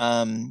 but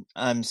I'm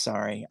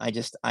sorry. I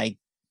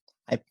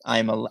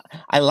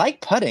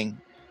like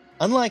putting.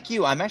 Unlike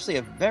you, I'm actually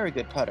a very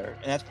good putter,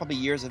 and that's probably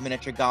years of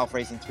miniature golf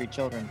raising 3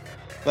 children.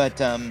 But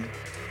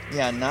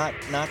yeah, not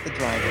the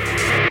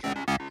driver.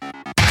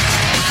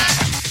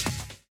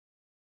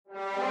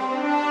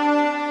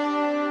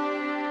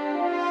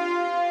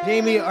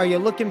 Jamie, are you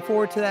looking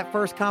forward to that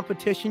first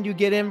competition you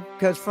get in?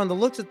 Because from the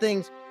looks of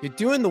things, you're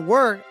doing the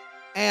work,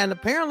 and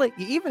apparently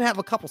you even have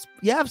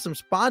you have some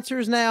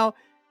sponsors now.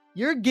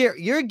 You're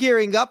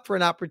gearing up for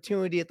an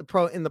opportunity at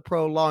in the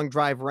pro long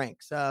drive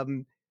ranks.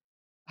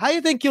 How do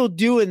you think you'll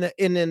do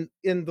in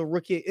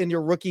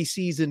your rookie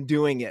season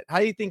doing it? How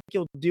do you think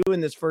you'll do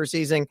in this first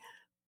season,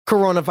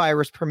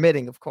 coronavirus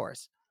permitting, of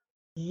course?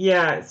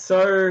 Yeah,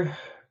 so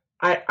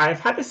I've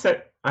had to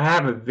set. I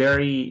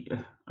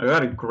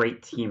got a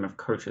great team of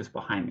coaches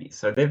behind me.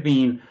 So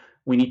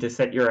we need to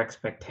set your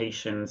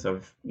expectations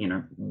of,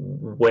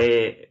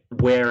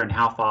 where and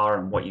how far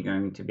and what you're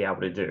going to be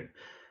able to do.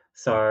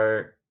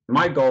 So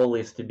my goal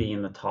is to be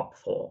in the top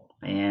 4,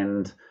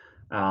 and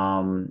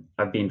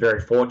I've been very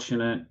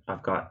fortunate.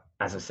 I've got,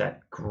 as I said,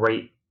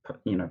 great,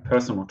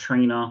 personal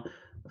trainer.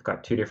 I've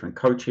got 2 different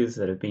coaches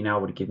that have been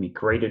able to give me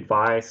great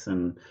advice,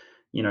 and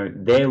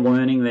they're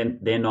learning.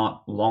 They're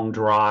not long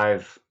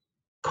drive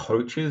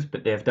coaches,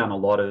 but they've done a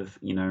lot of,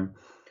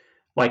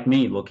 like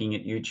me, looking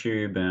at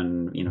YouTube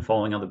and,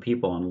 following other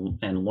people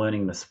and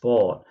learning the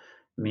sport.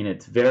 I mean,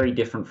 it's very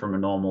different from a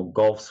normal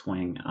golf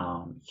swing.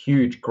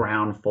 Huge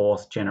ground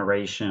force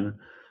generation,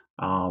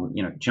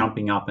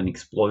 jumping up and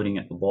exploding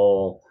at the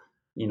ball,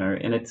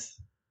 and it's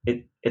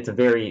a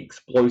very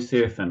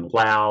explosive and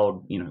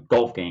loud,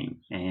 golf game.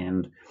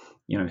 And,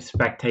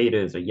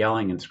 spectators are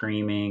yelling and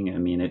screaming. I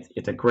mean,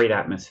 it's a great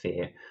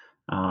atmosphere.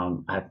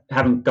 I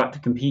haven't got to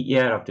compete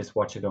yet. I've just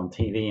watched it on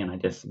TV and I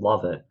just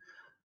love it.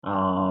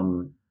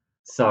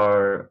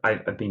 So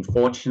I've been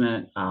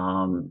fortunate.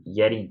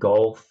 Yeti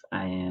Golf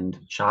and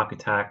Shark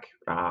Attack,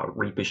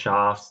 Reaper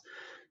Shafts,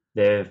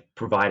 they've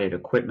provided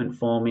equipment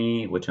for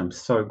me, which I'm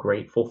so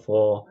grateful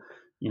for.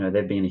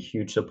 They've been a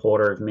huge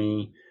supporter of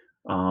me.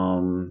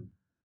 I'm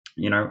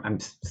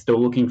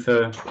still looking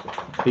for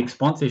big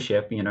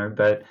sponsorship,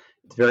 but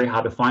it's very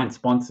hard to find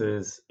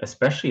sponsors,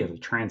 especially as a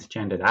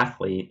transgendered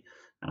athlete.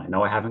 And I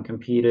know I haven't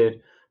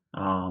competed,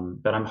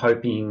 but I'm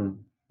hoping,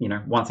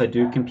 once I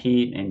do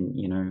compete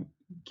and,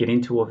 get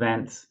into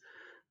events,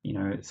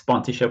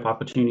 sponsorship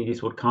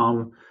opportunities would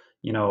come.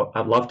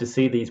 I'd love to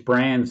see these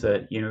brands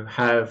that,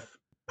 have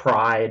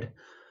pride,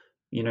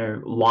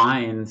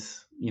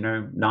 lines,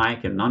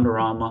 Nike and Under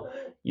Armour,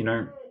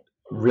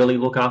 really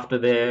look after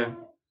their,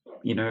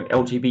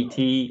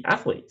 LGBT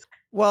athletes.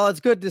 Well, it's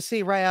good to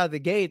see right out of the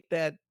gate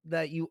that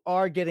you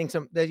are getting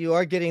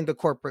the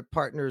corporate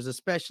partners,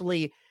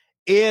 especially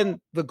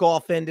in the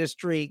golf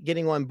industry,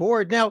 getting on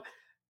board. Now,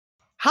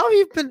 how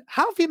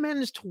have you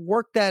managed to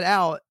work that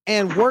out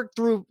and work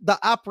through the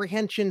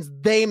apprehensions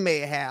they may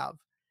have,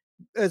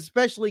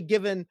 especially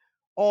given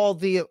all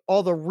the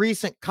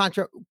recent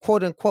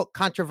quote unquote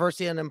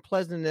controversy and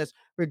unpleasantness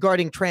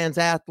regarding trans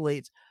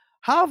athletes?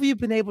 How have you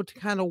been able to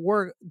kind of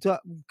work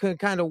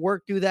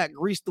through that,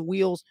 grease the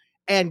wheels,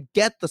 and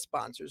get the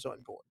sponsors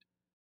on board?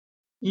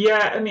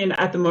 Yeah, I mean,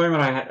 at the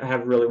moment, I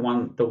have really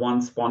the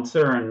one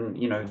sponsor, and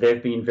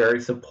they've been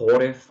very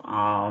supportive.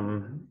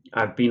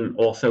 I've been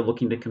also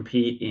looking to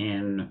compete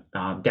down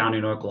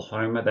in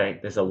Oklahoma.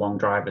 There's a long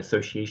drive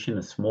association,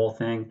 a small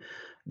thing.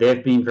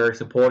 They've been very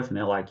supportive, and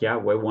they're like, "Yeah,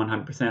 we're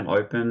 100%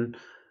 open."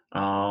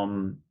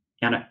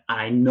 And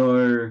I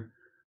know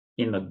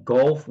in the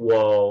golf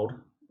world,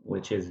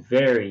 which is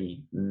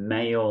very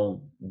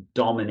male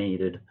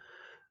dominated,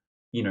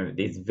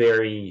 there's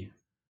very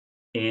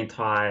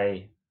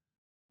anti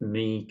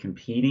me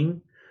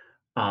competing.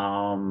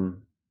 I've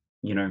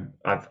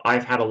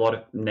had a lot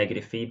of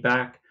negative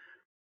feedback,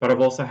 but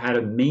I've also had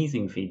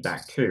amazing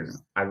feedback too.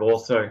 I've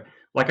also,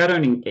 I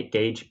don't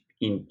engage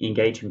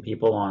in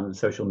people on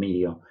social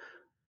media.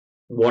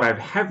 What I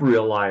have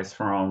realized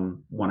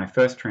from when I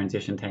first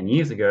transitioned 10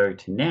 years ago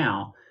to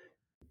now,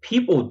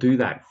 people do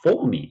that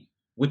for me,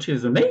 which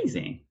is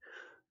amazing.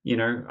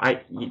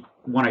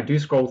 When I do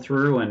scroll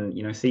through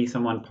and see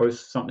someone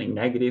post something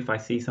negative, I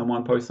see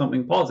someone post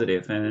something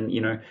positive, and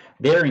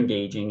they're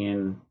engaging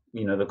in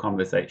the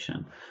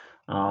conversation.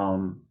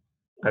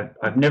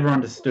 I've never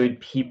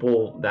understood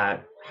people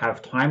that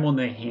have time on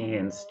their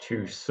hands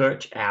to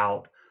search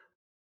out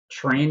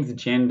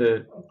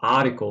transgender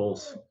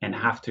articles and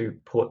have to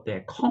put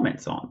their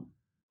comments on.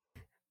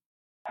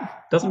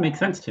 Doesn't make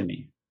sense to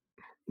me.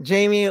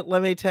 Jamie,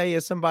 let me tell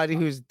you, somebody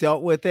who's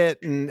dealt with it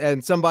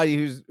and somebody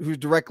who's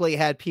directly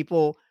had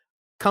people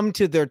come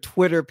to their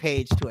Twitter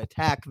page to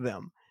attack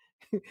them.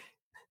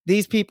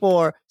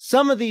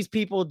 Some of these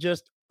people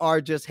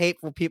are just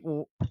hateful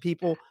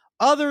people.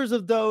 Others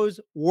of those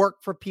work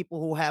for people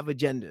who have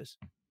agendas,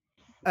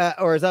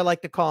 or as I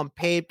like to call them,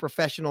 paid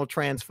professional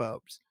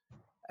transphobes.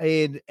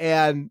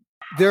 And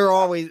they're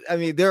always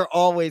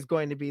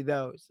going to be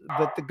those.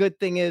 But the good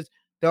thing is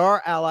there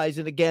are allies,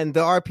 and again,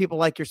 there are people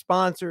like your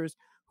sponsors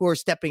who are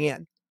stepping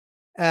in,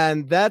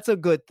 and that's a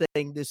good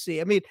thing to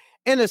see. I mean,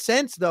 in a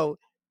sense, though,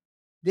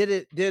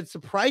 did it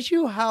surprise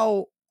you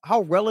how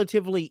how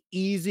relatively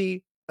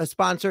easy a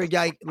sponsor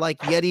guy like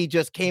Yeti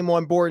just came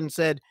on board and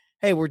said,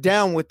 "Hey, we're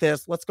down with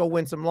this. Let's go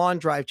win some lawn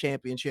drive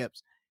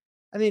championships."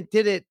 I mean,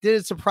 did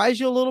it surprise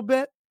you a little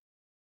bit?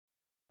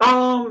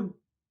 Um,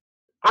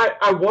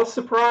 I was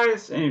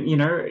surprised, and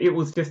it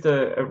was just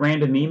a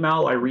random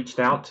email. I reached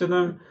out to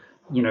them.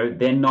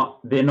 They're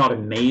not a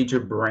major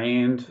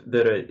brand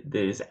that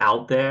is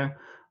out there.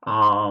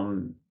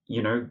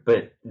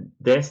 But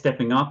they're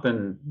stepping up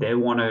and they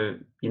want to,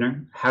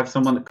 have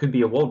someone that could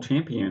be a world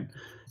champion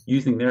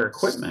using their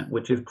equipment,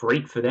 which is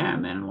great for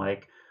them. And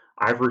like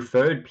I've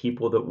referred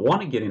people that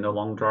want to get into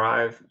long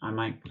drive. I'm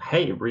like,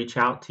 hey, reach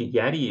out to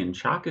Yeti and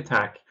Shark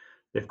Attack.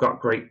 They've got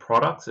great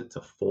products. It's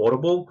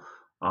affordable.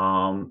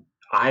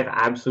 I've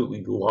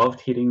absolutely loved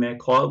hitting their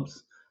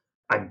clubs.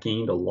 I've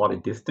gained a lot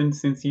of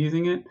distance since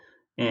using it,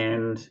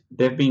 and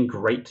they've been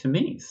great to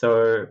me.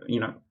 So,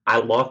 I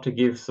love to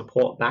give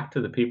support back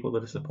to the people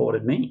that have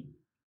supported me.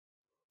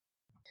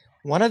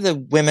 One of the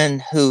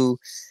women who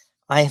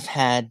I've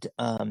had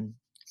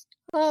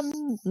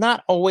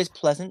not always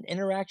pleasant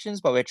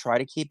interactions, but we try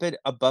to keep it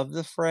above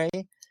the fray,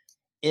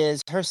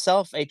 is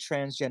herself a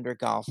transgender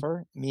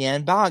golfer,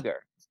 Mian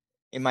Bagger.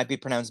 It might be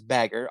pronounced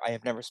Bagger. I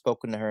have never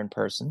spoken to her in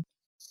person.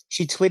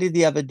 She tweeted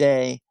the other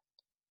day,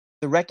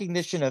 the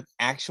recognition of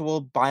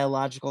actual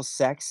biological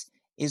sex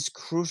is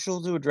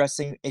crucial to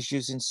addressing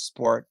issues in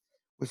sport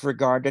with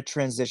regard to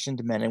transition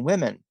to men and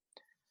women.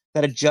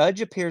 That a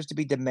judge appears to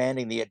be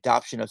demanding the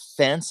adoption of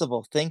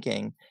fanciful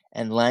thinking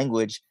and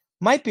language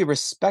might be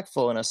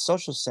respectful in a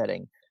social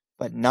setting,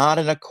 but not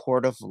in a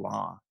court of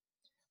law.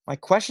 My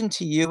question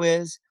to you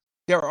is,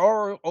 there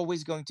are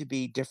always going to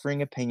be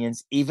differing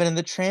opinions, even in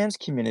the trans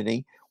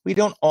community. We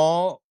don't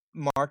all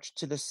march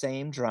to the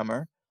same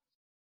drummer.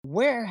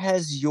 Where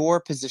has your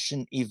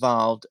position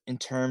evolved in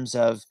terms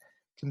of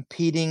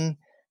competing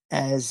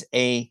as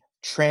a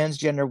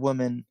transgender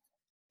woman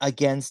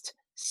against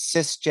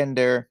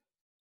cisgender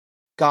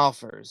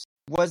golfers?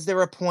 Was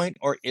there a point,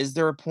 or is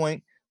there a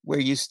point, where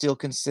you still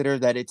consider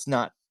that it's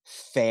not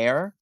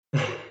fair?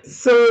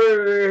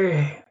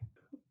 So,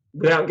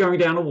 without going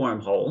down a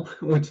wormhole,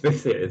 which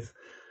this is,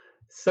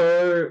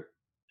 so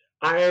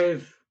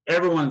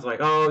everyone's like,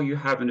 oh, you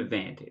have an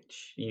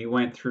advantage. You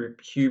went through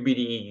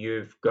puberty,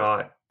 you've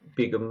got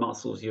bigger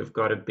muscles, you've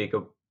got a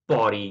bigger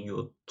body,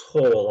 you're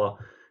taller,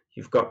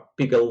 you've got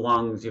bigger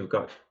lungs, you've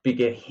got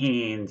bigger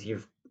hands,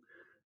 you've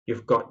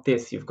got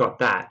this, you've got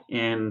that.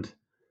 And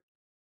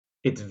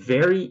it's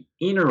very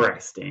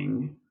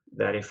interesting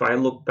that if I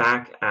look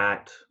back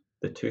at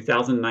the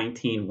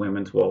 2019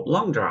 Women's World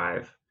Long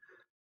Drive,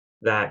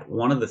 that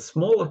one of the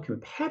smaller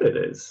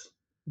competitors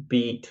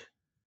beat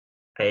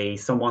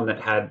someone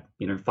that had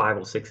 5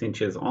 or 6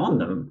 inches on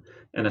them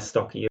and a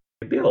stockier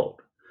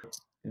build.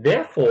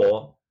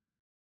 Therefore,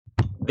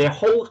 their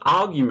whole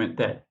argument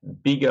that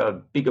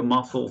bigger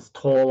muscles,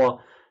 taller,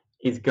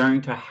 is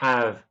going to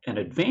have an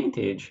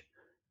advantage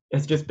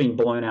has just been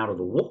blown out of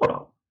the water.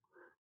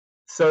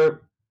 So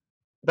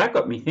that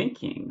got me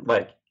thinking,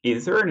 like,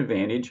 is there an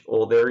advantage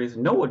or there is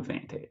no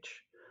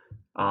advantage?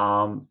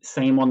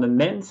 Same on the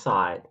men's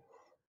side.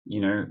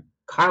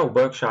 Kyle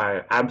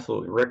Berkshire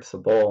absolutely rips the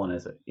ball and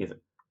is a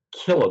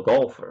killer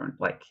golfer.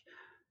 Like,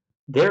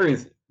 there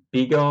is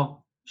bigger,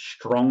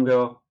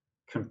 stronger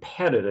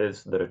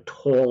competitors that are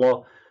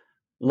taller,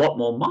 a lot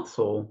more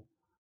muscle,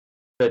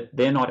 but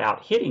they're not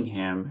out hitting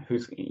him,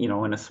 who's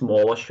in a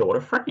smaller,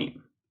 shorter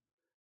frame.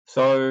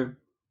 So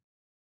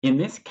in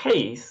this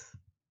case,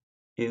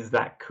 is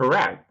that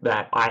correct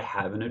that I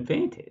have an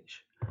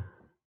advantage?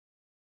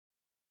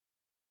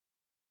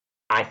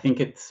 I think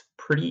it's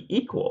pretty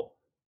equal.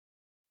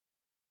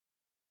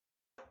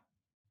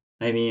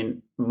 I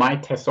mean, my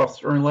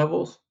testosterone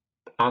levels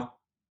are,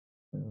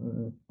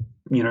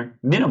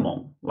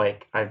 minimal.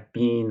 Like, I've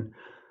been,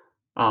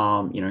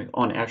 on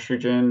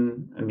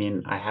estrogen. I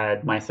mean, I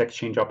had my sex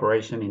change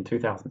operation in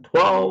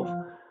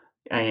 2012,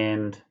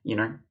 and,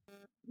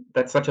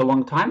 that's such a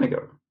long time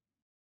ago.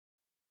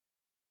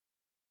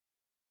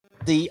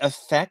 The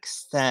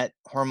effects that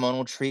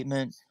hormonal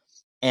treatment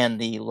and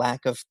the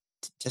lack of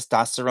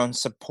testosterone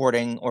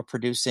supporting or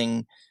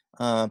producing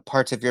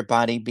parts of your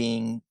body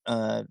being,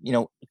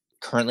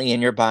 currently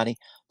in your body,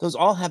 those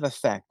all have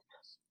effect.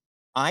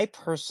 I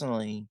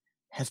personally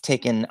have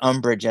taken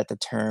umbrage at the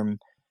term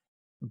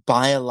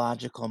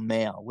biological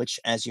male, which,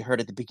 as you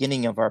heard at the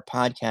beginning of our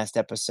podcast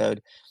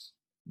episode,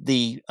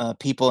 the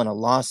people in a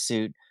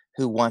lawsuit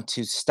who want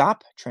to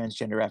stop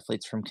transgender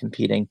athletes from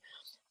competing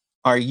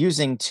are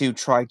using to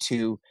try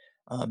to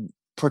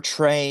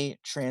portray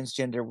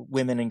transgender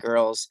women and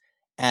girls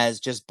as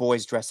just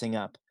boys dressing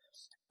up.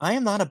 I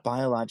am not a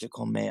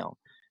biological male.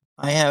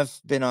 I have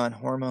been on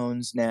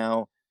hormones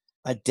now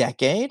a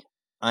decade.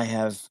 I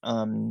have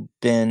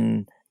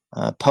been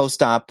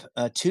post-op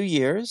 2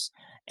 years,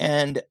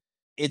 and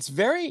it's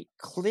very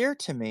clear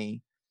to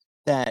me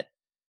that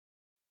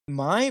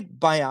my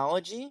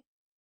biology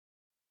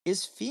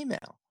is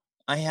female.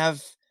 I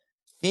have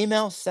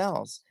female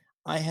cells.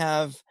 I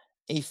have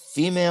a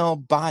female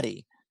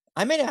body.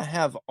 I may not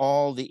have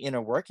all the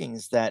inner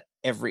workings that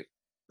every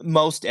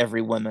most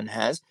every woman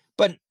has,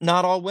 but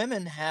not all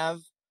women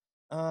have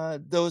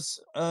those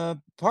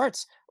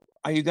parts.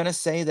 Are you going to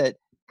say that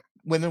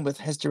women with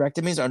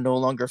hysterectomies are no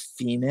longer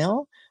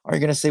female? Are you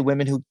going to say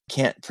women who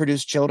can't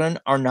produce children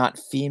are not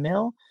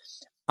female?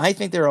 I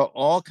think there are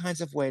all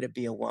kinds of ways to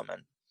be a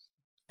woman.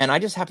 And I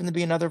just happen to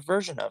be another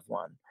version of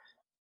one.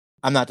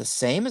 I'm not the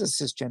same as a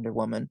cisgender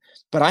woman,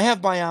 but I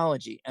have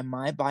biology, and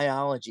my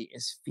biology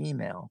is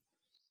female.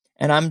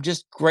 And I'm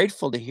just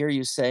grateful to hear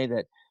you say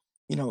that,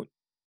 you know,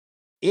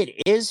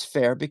 it is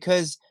fair,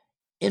 because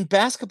in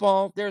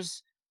basketball,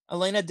 there's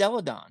Elena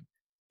Delle Donne.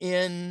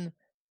 In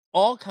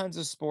all kinds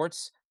of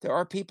sports, there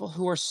are people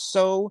who are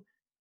so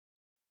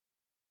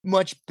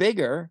much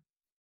bigger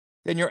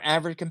than your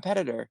average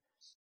competitor.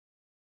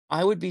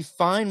 I would be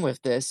fine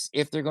with this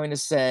if they're going to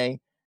say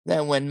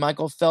that when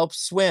Michael Phelps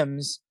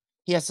swims,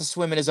 he has to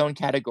swim in his own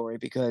category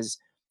because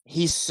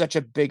he's such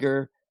a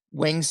bigger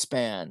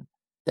wingspan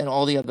than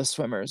all the other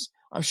swimmers.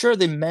 I'm sure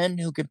the men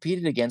who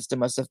competed against him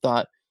must have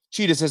thought,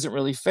 gee, this isn't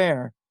really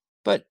fair.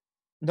 But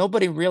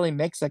nobody really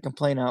makes that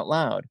complaint out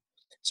loud.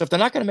 So if they're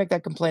not going to make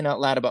that complaint out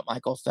loud about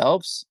Michael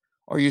Phelps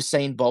or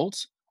Usain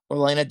Bolt or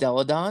Elena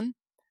Delle Donne,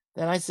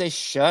 then I say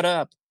shut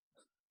up.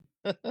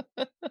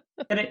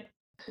 And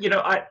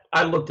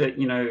I looked at,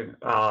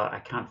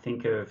 I can't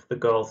think of the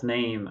girl's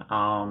name,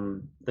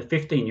 the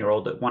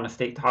 15-year-old that won a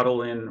state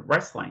title in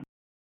wrestling,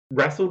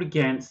 wrestled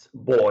against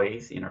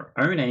boys in her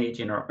own age,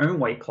 in her own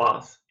weight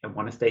class, and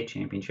won a state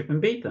championship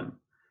and beat them.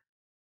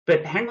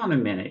 But hang on a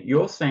minute,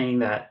 you're saying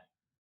that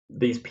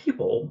these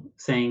people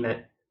saying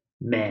that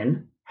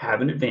men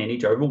have an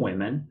advantage over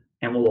women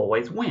and will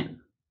always win.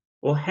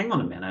 Well, hang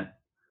on a minute.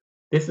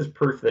 This is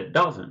proof that it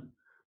doesn't.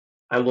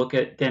 I look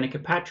at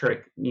Danica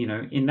Patrick, in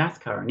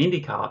NASCAR and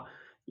IndyCar,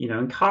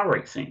 in car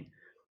racing.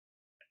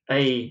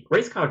 A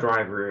race car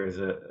driver is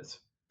a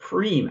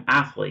supreme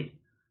athlete.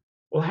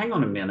 Well, hang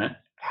on a minute.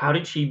 How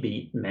did she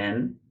beat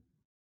men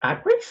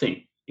at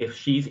racing if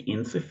she's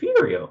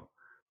inferior?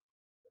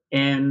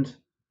 And,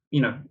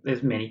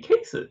 there's many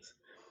cases.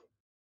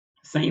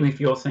 Same if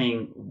you're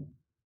saying,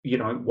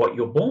 what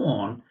you're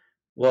born.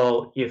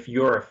 Well, if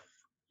you're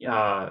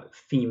a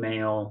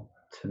female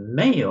to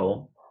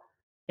male,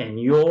 and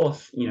you're,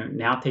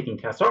 now taking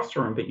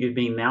testosterone, but you're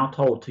being now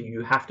told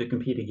you have to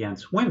compete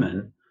against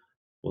women,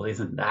 well,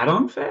 isn't that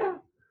unfair?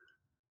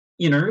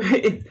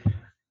 There's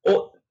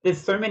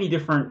so many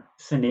different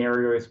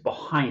scenarios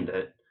behind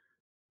it.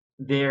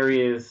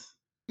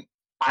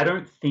 I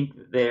don't think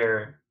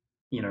that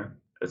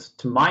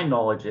to my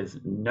knowledge, there's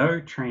no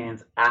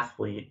trans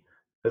athlete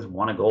has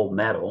won a gold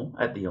medal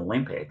at the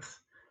Olympics.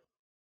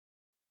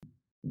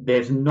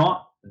 There's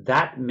not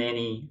that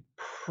many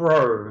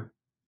pro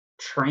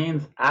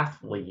trans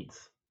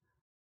athletes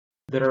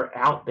that are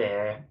out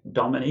there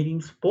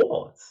dominating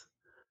sports.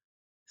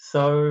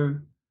 So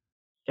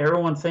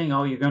everyone's saying,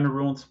 oh, you're going to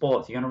ruin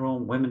sports, you're going to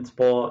ruin women's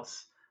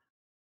sports.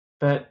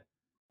 But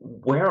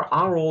where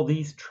are all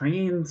these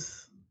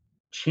trans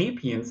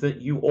champions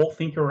that you all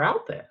think are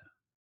out there?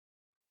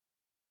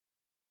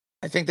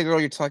 I think the girl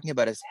you're talking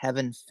about is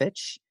Heaven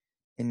Fitch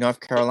in North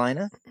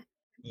Carolina.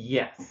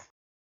 Yes.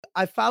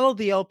 I follow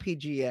the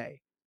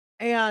LPGA,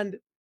 and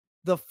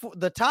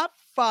the top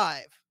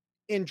 5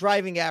 in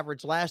driving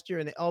average last year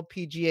in the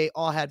LPGA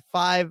all had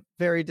 5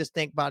 very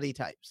distinct body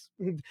types.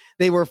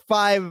 They were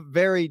 5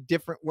 very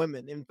different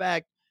women. In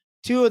fact,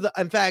 two of the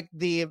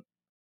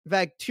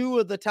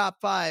top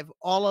 5,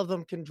 all of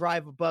them can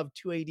drive above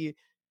 280.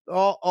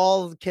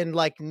 All can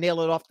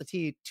nail it off the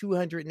tee,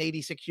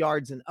 286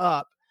 yards and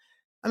up.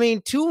 I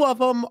mean, 2 of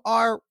them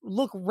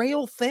look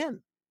rail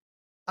thin.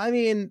 I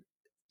mean,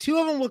 2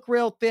 of them look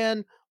rail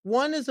thin.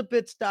 One is a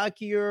bit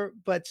stockier,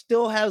 but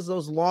still has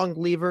those long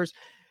levers.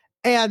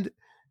 And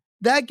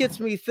that gets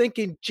me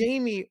thinking,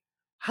 Jamie,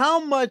 how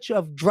much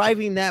of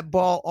driving that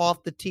ball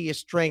off the tee is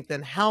strength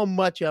and how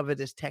much of it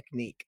is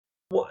technique?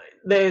 Well,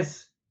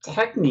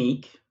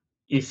 technique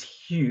is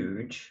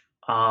huge.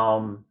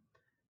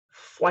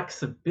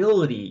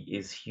 Flexibility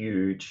is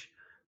huge.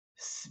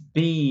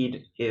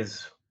 Speed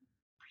is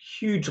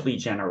hugely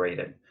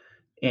generated.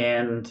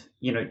 And,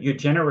 you're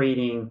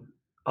generating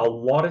a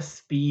lot of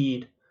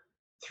speed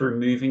through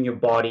moving your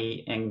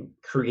body and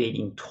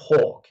creating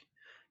torque.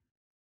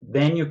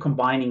 Then you're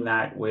combining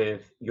that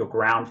with your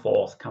ground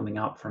force coming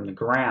up from the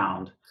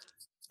ground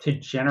to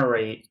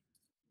generate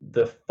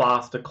the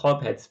faster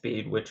club head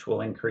speed, which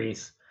will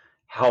increase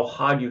how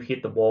hard you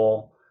hit the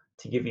ball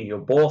to give you your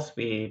ball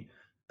speed.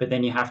 But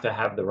then you have to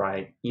have the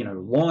right,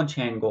 launch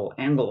angle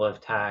of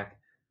attack,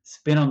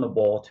 spin on the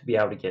ball to be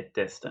able to get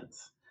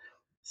distance.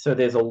 So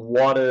there's a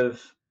lot of,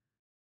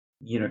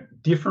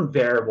 different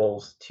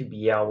variables to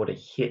be able to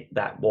hit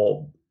that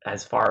ball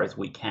as far as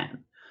we can.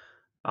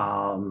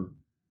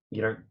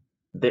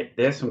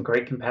 There's some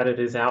great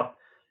competitors out,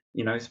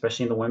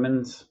 especially in the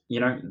women's,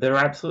 they're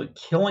absolutely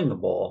killing the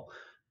ball.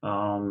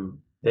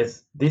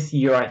 This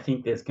year, I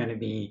think there's going to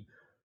be,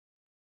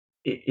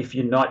 if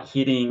you're not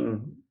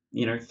hitting,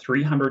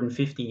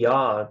 350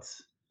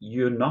 yards,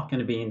 you're not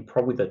going to be in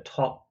probably the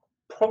top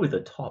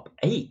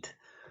 8.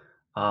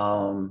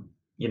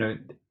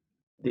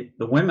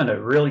 the women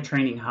are really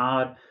training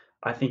hard.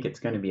 I think it's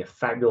going to be a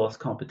fabulous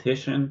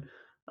competition,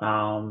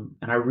 and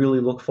I really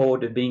look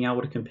forward to being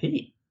able to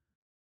compete.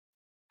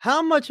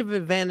 How much of an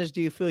advantage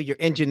do you feel your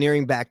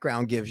engineering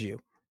background gives you?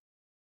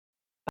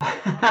 uh,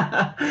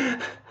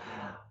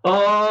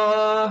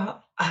 I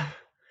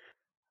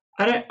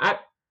don't.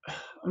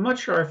 I'm not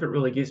sure if it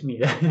really gives me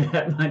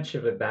that much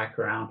of a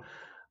background.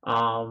 There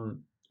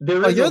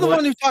Oh, is a you're the lot.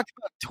 one who talked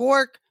about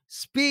torque,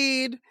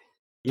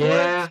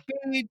 Yeah,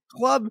 speed,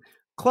 club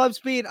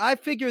speed. I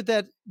figured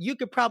that you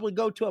could probably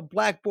go to a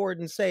blackboard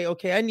and say,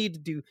 okay, I need to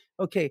do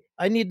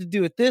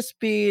it this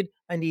speed.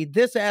 I need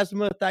this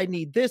azimuth. I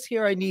need this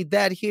here. I need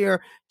that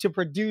here to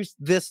produce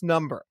this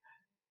number.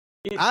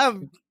 it,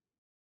 I've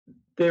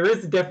there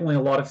is definitely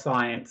a lot of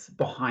science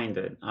behind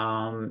it.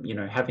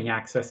 Having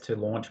access to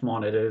launch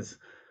monitors,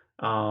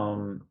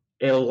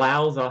 it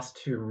allows us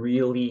to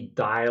really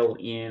dial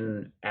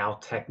in our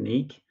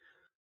technique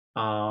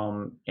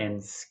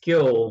and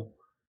skill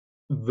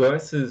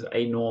versus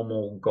a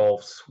normal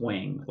golf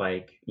swing.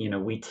 Like,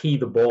 we tee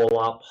the ball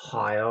up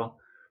higher.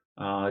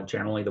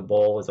 Generally, the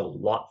ball is a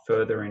lot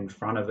further in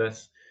front of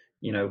us.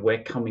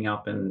 We're coming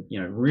up and,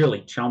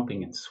 really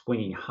jumping and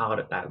swinging hard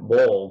at that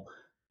ball,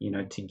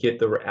 to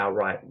get our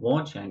right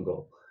launch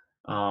angle.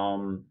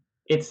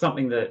 It's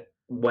something that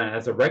when,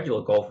 as a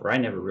regular golfer, I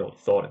never really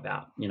thought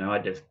about. I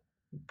just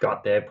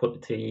got there,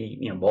 put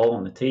the ball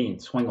on the tee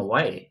and swing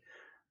away.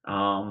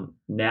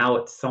 Now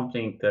it's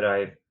something that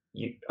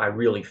I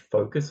really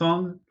focus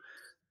on,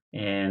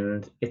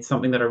 and it's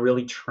something that I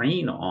really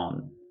train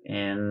on,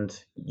 and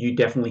you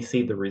definitely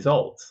see the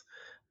results.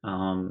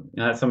 And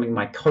that's something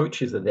my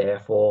coaches are there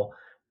for,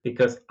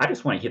 because I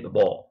just want to hit the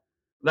ball.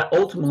 That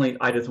ultimately,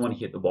 I just want to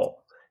hit the ball.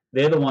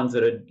 They're the ones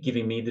that are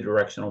giving me the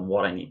direction on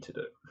what I need to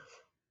do.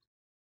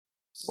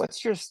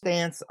 What's your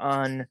stance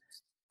on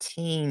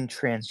teen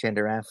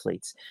transgender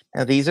athletes?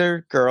 Now, these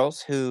are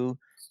girls who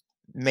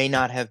may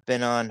not have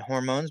been on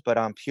hormones, but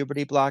on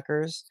puberty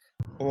blockers,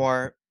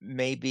 or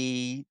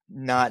maybe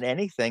not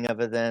anything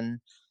other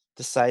than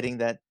deciding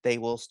that they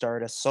will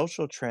start a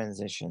social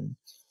transition.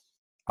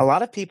 A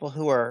lot of people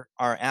who are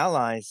our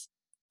allies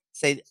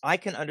say, I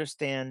can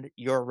understand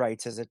your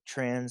rights as a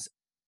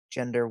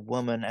transgender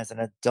woman, as an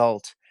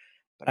adult,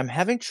 but I'm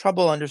having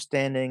trouble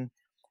understanding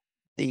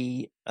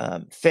the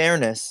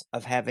fairness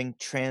of having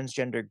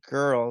transgender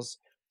girls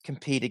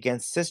compete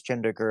against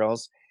cisgender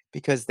girls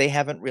because they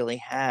haven't really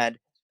had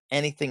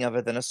anything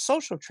other than a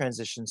social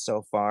transition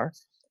so far,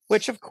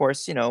 which, of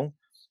course,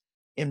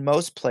 in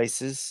most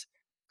places,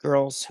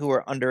 girls who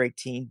are under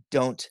 18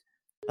 don't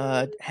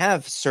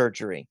have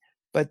surgery,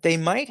 but they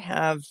might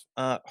have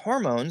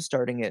hormones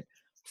starting at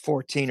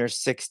 14 or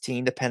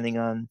 16, depending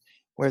on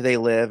where they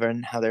live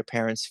and how their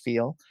parents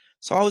feel.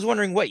 So I was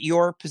wondering what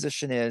your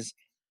position is.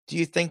 Do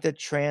you think that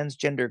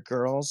transgender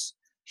girls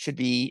should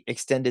be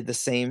extended the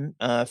same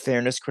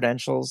fairness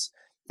credentials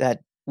that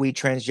we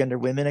transgender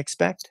women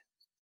expect?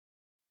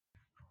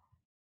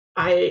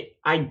 I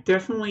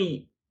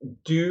definitely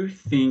do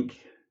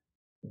think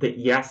that,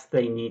 yes,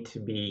 they need to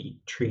be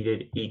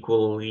treated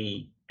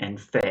equally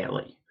and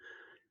fairly.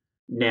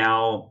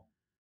 Now,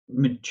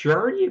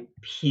 majority of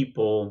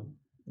people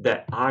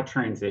that are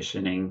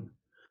transitioning,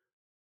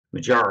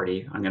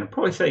 majority, I'm going to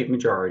probably say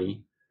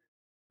majority,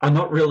 are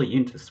not really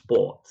into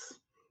sports.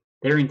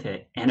 They're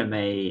into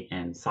anime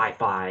and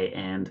sci-fi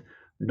and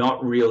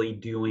not really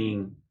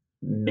doing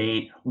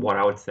what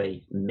I would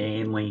say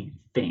manly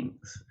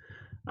things.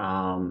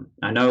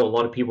 I know a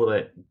lot of people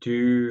that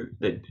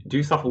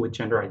do suffer with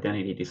gender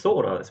identity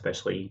disorder,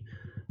 especially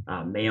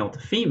male to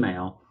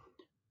female.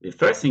 The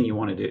first thing you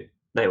want to do,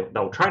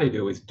 they'll try to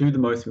do, is do the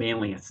most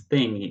manliest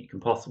thing you can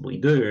possibly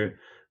do,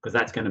 because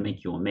that's going to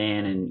make you a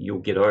man and you'll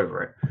get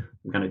over it.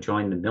 I'm going to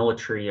join the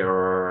military,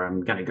 or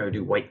I'm going to go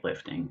do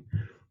weightlifting.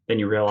 Then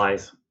you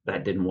realize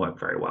that didn't work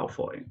very well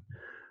for you.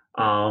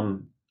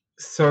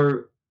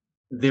 So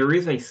there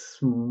is a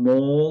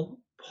small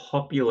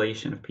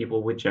population of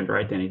people with gender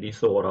identity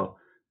disorder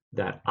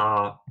that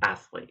are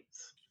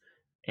athletes.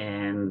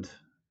 And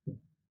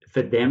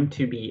for them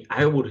to be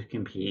able to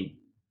compete,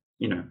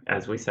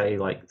 as we say,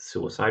 like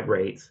suicide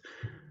rates,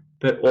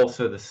 but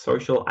also the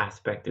social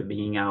aspect of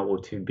being able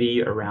to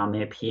be around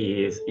their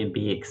peers and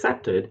be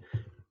accepted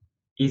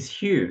is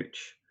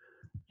huge.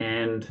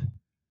 And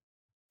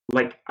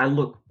like, I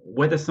look,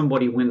 whether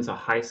somebody wins a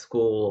high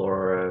school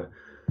or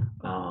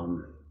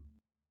um,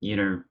 you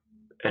know,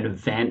 an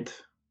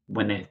event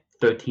when they're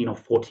 13 or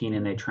 14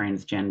 and they're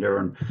transgender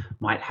and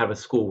might have a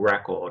school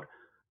record.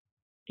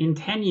 In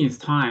 10 years'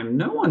 time,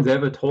 no one's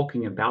ever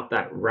talking about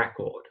that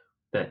record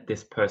that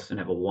this person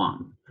ever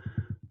won.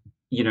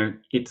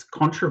 It's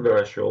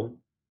controversial,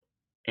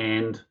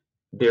 and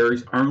there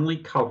is only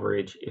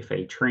coverage if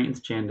a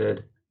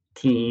transgendered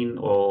teen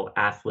or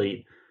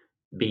athlete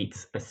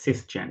beats a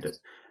cisgendered.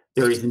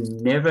 There is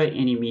never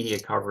any media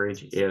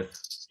coverage if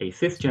a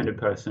cisgendered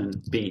person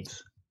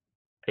beats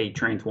a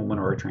trans woman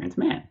or a trans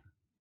man.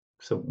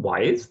 So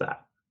why is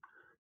that?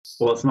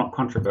 Well, it's not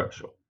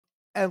controversial.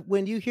 And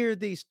when you hear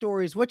these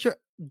stories, what's your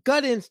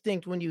gut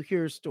instinct when you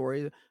hear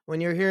stories,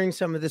 when you're hearing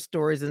some of the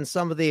stories and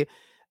some of the,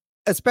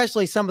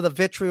 especially some of the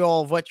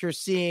vitriol of what you're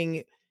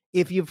seeing,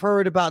 if you've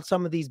heard about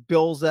some of these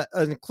bills that,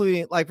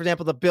 including, like, for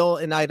example, the bill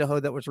in Idaho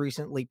that was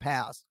recently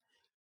passed.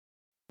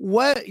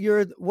 What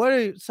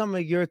are some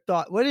of your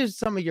thought? What is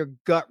some of your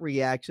gut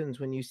reactions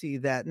when you see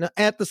that? And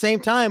at the same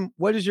time,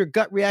 what is your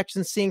gut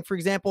reaction seeing, for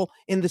example,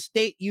 in the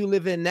state you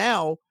live in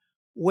now,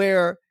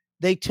 where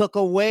they took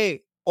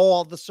away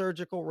all the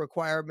surgical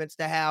requirements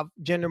to have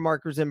gender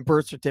markers and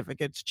birth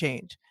certificates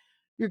change?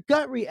 Your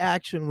gut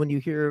reaction when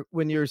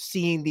you're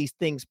seeing these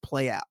things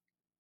play out.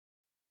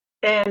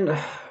 And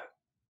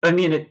I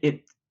mean,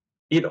 it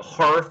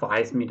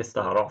horrifies me to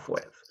start off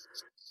with,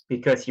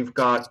 because you've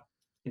got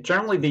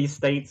generally these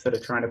states that are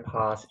trying to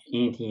pass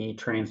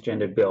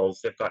anti-transgender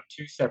bills. They've got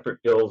two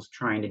separate bills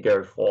trying to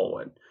go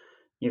forward.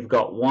 You've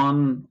got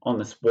one on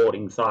the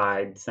sporting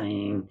side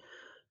saying,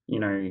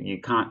 you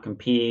can't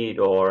compete,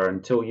 or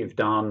until you've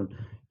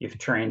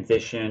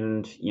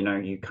transitioned,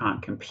 you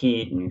can't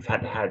compete and you've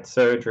had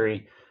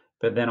surgery.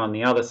 But then on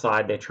the other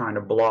side, they're trying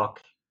to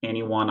block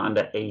anyone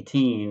under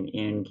 18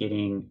 in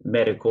getting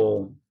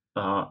medical,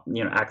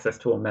 access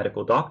to a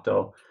medical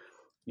doctor,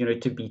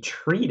 to be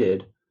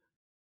treated,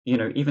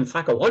 even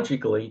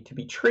psychologically, to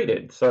be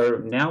treated.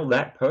 So now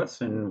that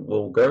person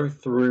will go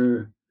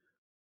through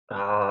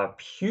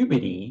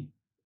puberty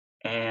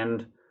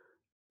and,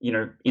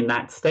 in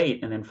that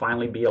state, and then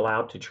finally be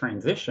allowed to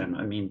transition.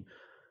 I mean,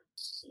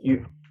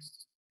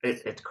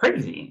 it's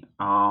crazy.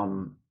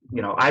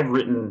 I've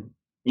written,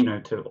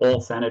 to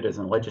all senators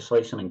and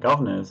legislation and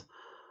governors,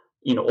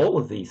 all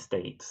of these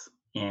states,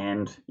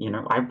 and,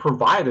 I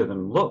provided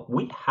them, look,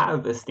 we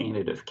have a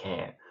standard of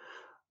care.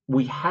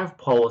 We have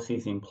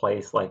policies in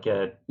place, like,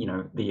 the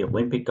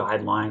Olympic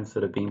guidelines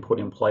that have been put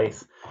in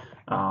place,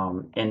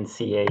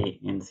 NCAA.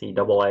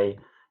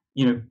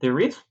 There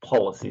is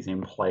policies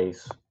in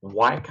place.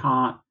 Why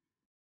can't,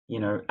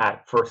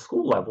 for a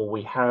school level,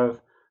 we have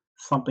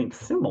something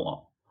similar?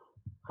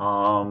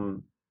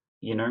 Um,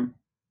 you know,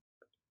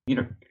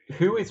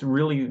 who is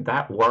really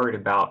that worried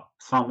about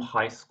some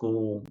high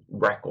school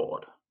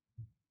record?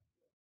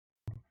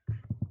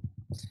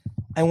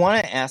 I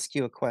want to ask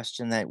you a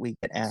question that we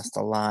get asked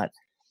a lot.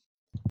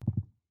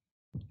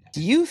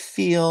 Do you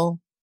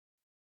feel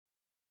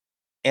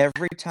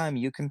every time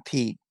you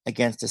compete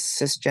against a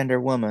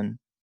cisgender woman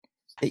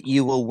that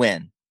you will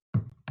win?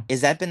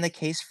 Has that been the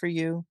case for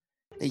you,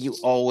 that you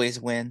always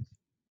win?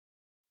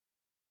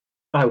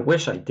 I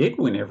wish I did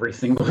win every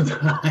single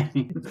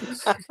time.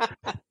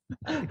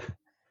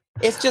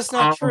 It's just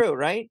not true,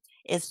 right?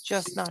 It's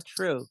just not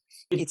true.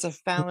 It's a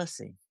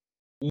fallacy.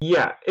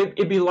 Yeah,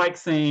 it'd be like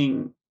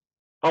saying,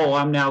 oh,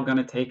 I'm now going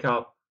to take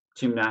up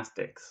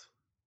gymnastics.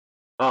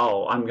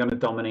 Oh, I'm going to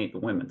dominate the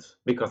women's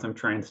because I'm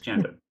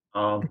transgender.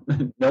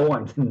 No,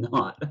 I'm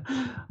not.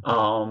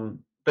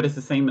 But it's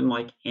the same in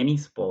like any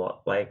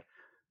sport. Like,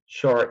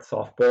 sure, at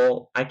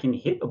softball, I can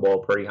hit the ball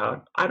pretty hard.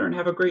 I don't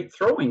have a great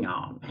throwing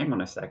arm. Hang on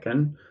a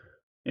second.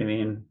 I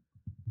mean,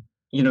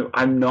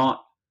 I'm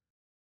not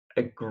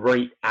a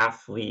great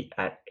athlete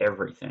at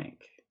everything.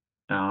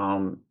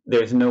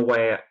 There's no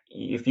way,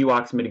 if you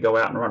asked me to go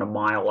out and run a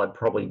mile, I'd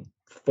probably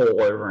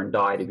fall over and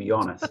die, to be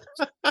honest.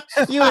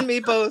 You and me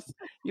both.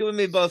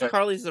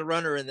 Carly's the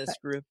runner in this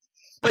group.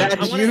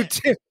 That's you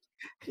too.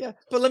 Yeah,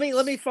 but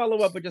let me follow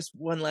up with just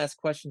one last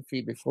question for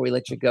you before we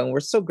let you go. And we're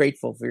so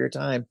grateful for your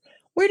time.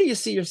 Where do you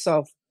see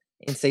yourself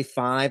in, say,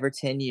 5 or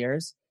 10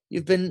 years?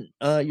 You've been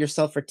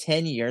yourself for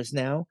 10 years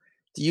now.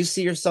 Do you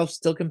see yourself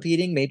still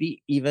competing?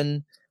 Maybe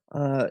even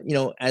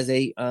as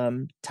a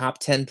top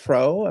 10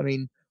 pro? I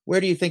mean,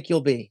 where do you think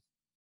you'll be?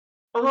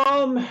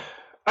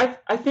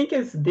 I think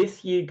as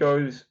this year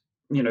goes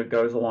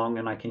along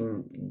and I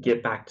can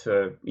get back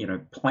to,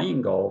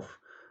 playing golf,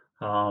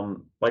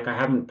 like I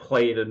haven't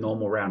played a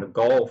normal round of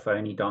golf. I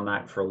only done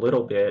that for a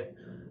little bit,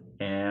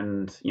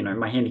 and,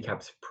 my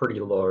handicap's pretty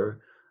low.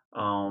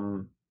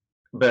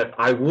 But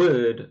I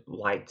would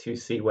like to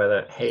see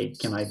whether, hey,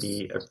 can I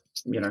be a,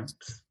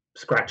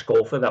 scratch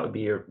golfer? That would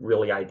be a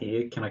really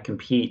idea. Can I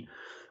compete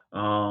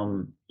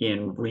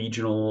in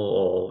regional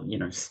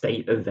or,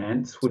 state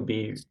events? Would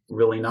be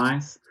really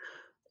nice.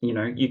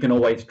 You can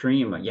always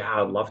dream,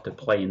 yeah, I'd love to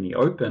play in the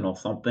Open or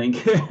something.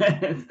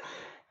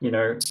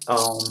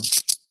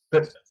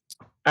 But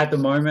at the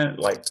moment,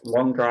 like,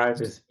 long drive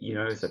is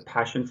a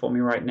passion for me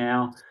right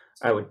now.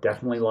 I would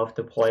definitely love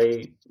to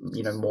play,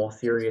 more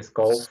serious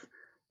golf.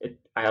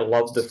 I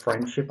love the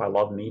friendship. I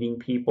love meeting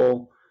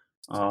people.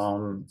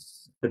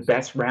 The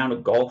best round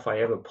of golf I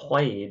ever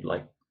played,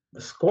 like,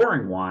 the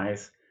scoring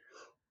wise,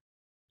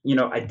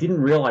 I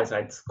didn't realize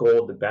I'd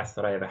scored the best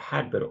that I ever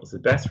had, but it was the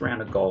best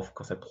round of golf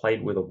because I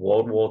played with a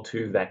World War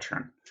II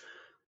veteran.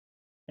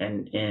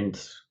 And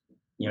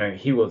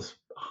he was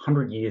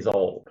 100 years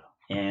old,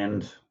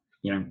 and,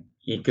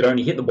 he could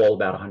only hit the ball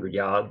about 100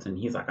 yards, and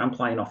he's like, I'm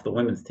playing off the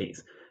women's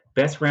tees.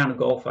 Best round of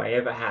golf I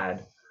ever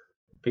had,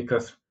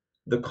 because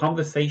the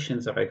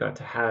conversations that I got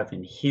to have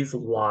in his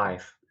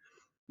life,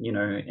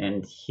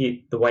 and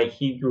the way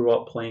he grew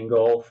up playing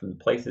golf and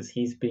the places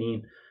he's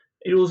been,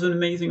 it was an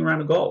amazing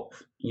round of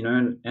golf, you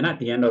know. And at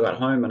the end, I got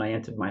home and I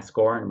entered my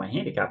score and my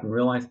handicap and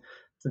realized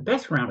it's the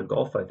best round of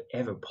golf I've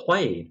ever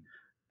played.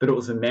 But it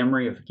was a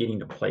memory of getting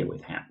to play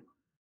with him.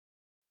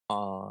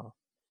 Aw,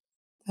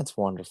 that's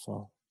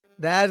wonderful.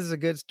 That is a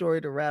good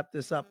story to wrap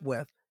this up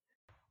with.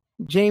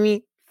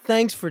 Jamie,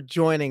 thanks for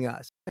joining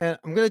us. And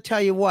I'm going to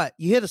tell you what,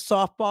 you hit a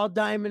softball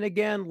diamond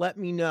again, let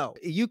me know.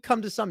 You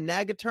come to some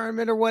NAGA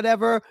tournament or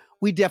whatever,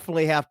 we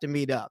definitely have to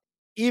meet up,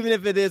 even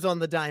if it is on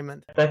the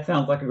diamond. That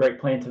sounds like a great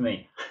plan to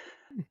me.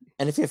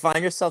 And if you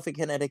find yourself in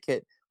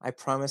Connecticut, I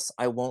promise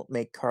I won't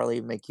make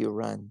Carly make you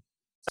run.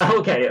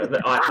 Okay,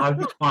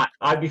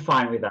 I'd be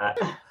fine with that.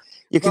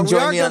 You can But we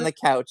join are me on gonna- the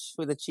couch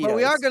with the Cheetos. But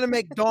we are going to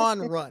make Dawn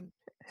run.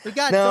 We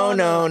got No.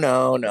 Dawn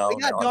I'm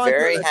Dawn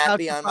very to the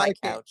happy couch on for my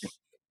 5K. couch.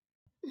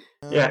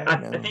 Yeah,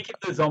 I No. think if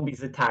the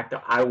zombies attacked,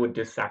 I would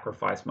just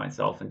sacrifice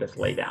myself and just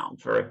lay down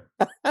for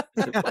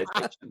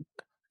civilization.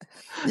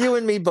 You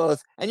and me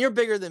both. And you're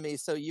bigger than me,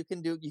 so you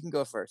can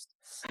go first.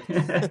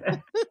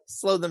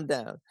 Slow them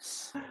down.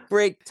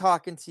 Great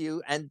talking to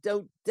you. And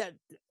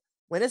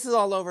when this is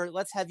all over,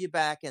 let's have you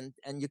back and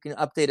you can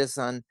update us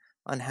on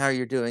how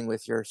you're doing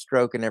with your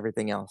stroke and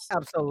everything else.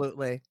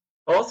 Absolutely.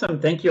 Awesome,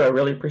 thank you. I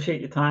really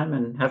appreciate your time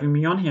and having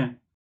me on here.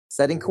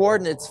 Setting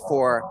coordinates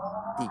for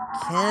the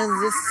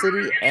Kansas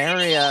City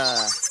area.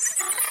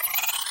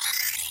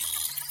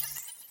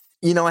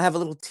 You know, I have a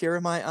little tear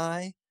in my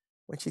eye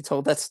when she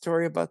told that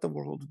story about the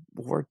World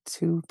War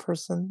II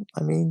person.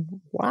 I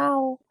mean,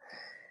 wow.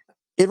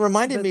 It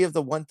reminded me of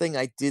the one thing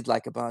I did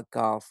like about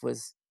golf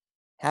was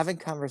having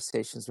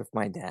conversations with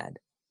my dad.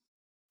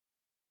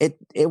 It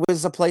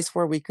was a place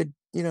where we could,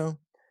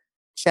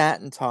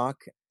 chat and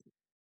talk.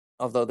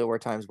 Although there were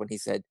times when he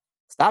said,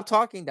 "Stop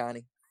talking,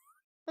 Donnie."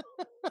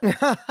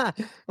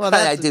 Well,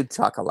 I do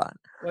talk a lot.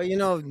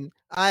 Well,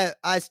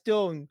 I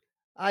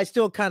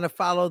still kind of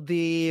follow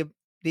the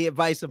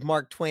advice of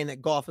Mark Twain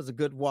that golf is a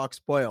good walk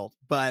spoiled.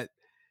 But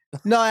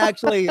no, I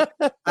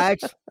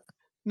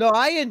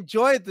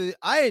enjoyed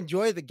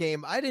the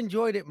game. I'd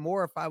enjoyed it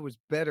more if I was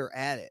better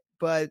at it.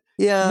 But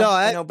Yeah,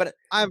 no, but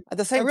at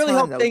the same I really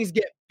time, hope things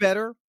get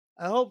better.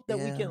 I hope that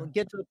we Yeah. can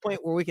get to the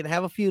point where we can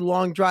have a few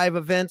long drive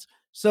events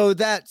so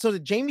that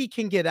Jamie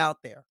can get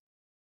out there.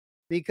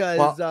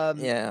 Because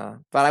yeah,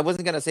 but I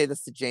wasn't going to say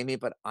this to Jamie,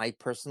 but I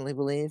personally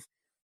believe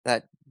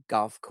that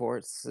golf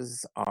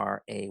courses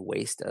are a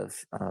waste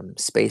of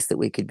space that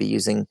we could be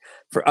using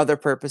for other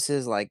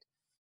purposes, like,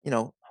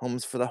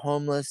 homes for the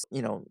homeless,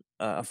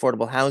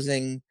 affordable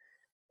housing.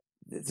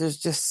 There's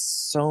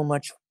just so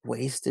much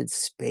wasted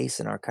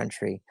space in our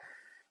country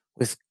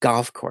with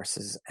golf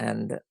courses,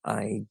 and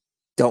I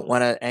don't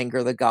want to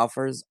anger the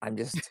golfers. I'm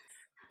just,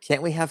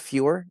 can't we have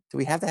fewer? Do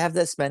we have to have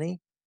this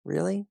many?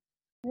 Really?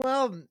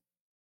 well,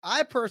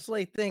 I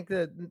personally think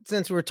that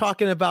since we're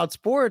talking about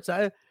sports,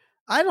 I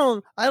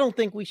don't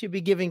think we should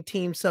be giving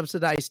teams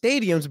subsidized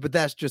stadiums, but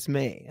that's just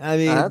me. I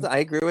mean, I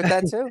agree with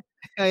that too.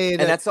 I mean,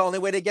 And that's the only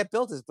way to get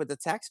built is with the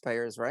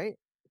taxpayers, right?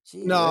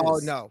 Gee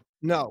whiz. no.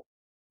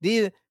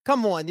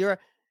 Come on,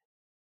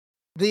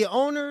 the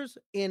owners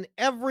in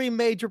every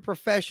major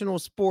professional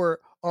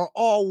sport are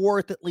all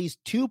worth at least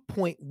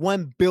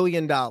 $2.1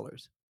 billion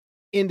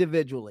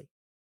individually.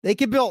 They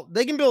have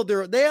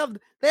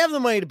the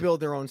money to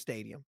build their own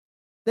stadium.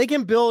 They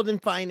can build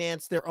and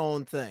finance their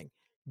own thing.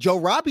 Joe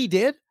Robbie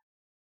did.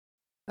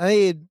 I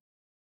mean,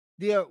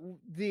 where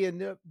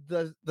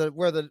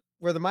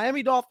the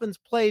Miami Dolphins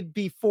played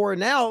before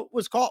now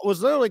was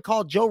literally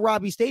called Joe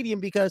Robbie Stadium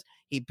because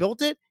he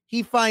built it,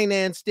 he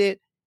financed it,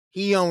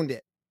 he owned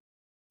it.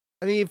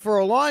 I mean, for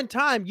a long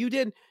time, you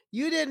didn't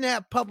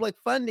have public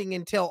funding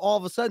until all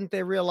of a sudden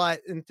a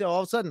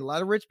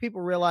lot of rich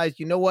people realized,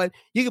 you know what,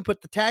 you can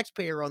put the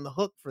taxpayer on the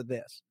hook for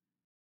this.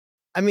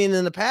 I mean,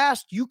 in the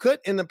past, you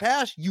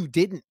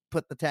didn't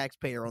put the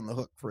taxpayer on the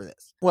hook for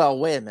this. Well,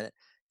 wait a minute.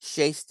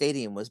 Shea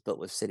Stadium was built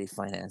with city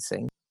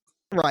financing.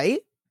 Right?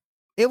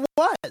 It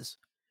was.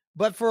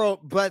 But for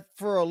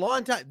a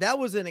long time, that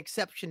was an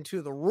exception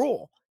to the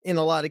rule in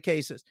a lot of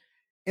cases.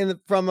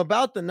 From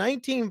about the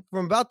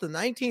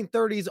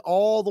 1930s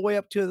all the way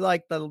up to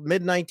like the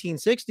mid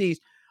 1960s,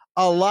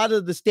 a lot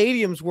of the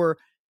stadiums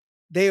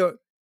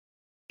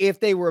if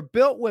they were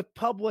built with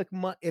public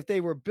money,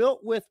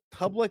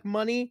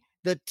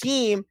 the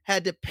team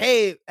had to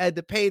pay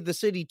the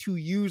city to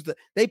use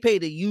they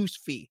paid a use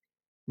fee.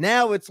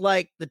 Now it's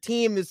like the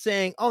team is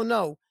saying, "Oh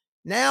no,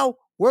 now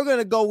we're going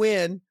to go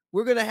in,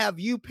 we're going to have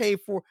you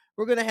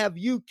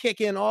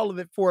kick in all of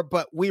it for it,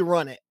 but we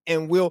run it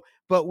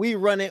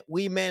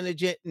we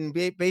manage it, and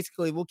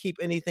basically we'll keep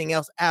anything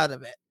else out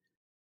of it."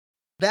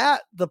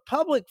 That the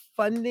public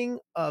funding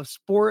of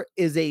sport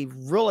is a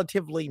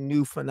relatively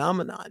new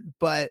phenomenon,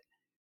 but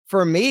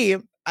for me,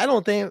 I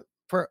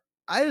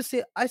see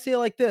it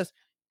like this: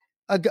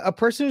 a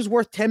person who's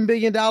worth $10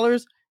 billion,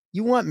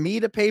 you want me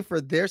to pay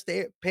for their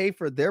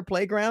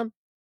playground?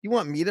 You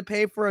want me to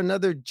pay for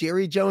another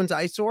Jerry Jones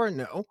eyesore?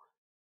 No,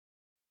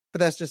 but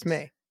that's just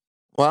me.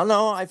 Well,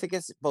 no, I think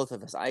it's both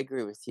of us. I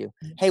agree with you.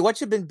 Hey,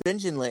 what you been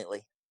binging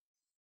lately?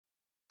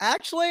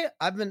 Actually,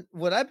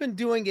 what I've been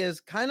doing is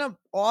kind of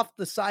off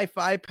the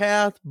sci-fi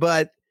path,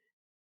 but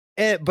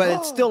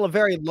it's still a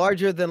very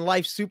larger than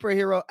life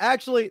superhero.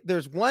 Actually,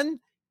 there's one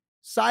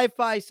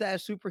sci-fi /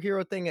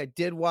 superhero thing I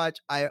did watch.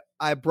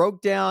 I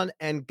broke down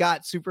and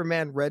got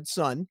Superman Red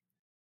Sun,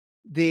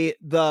 the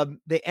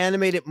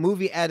animated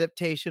movie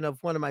adaptation of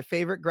one of my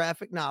favorite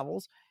graphic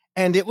novels,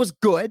 and it was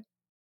good.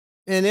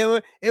 And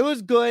it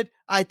was good.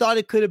 I thought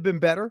it could have been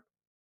better.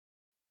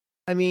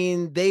 I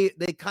mean, they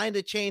kind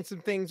of changed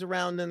some things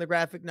around in the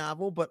graphic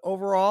novel, but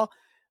overall,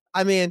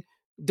 I mean,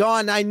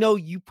 Dawn, I know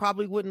you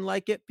probably wouldn't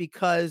like it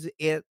because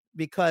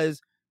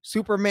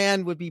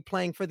Superman would be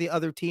playing for the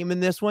other team in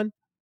this one.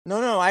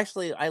 No,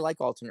 actually, I like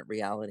alternate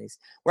realities.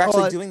 We're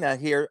actually Oh, doing that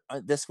here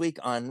this week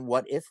on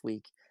What If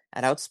Week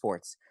at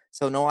Outsports.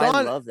 So no, I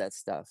Dawn, love that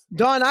stuff.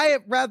 Dawn, I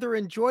have rather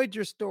enjoyed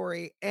your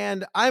story,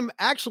 and I'm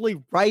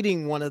actually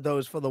writing one of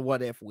those for the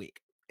What If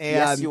week,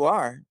 Yes, and you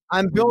are.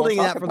 I'm We won't building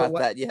talk that for the about what.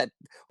 that yet.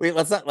 Wait,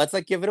 let's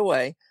not give it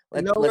away. No,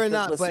 Let we're the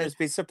not. But listeners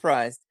be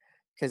surprised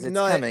because it's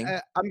no, coming.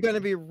 I'm going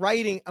to be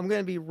writing. I'm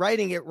going to be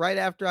writing it right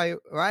after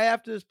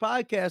this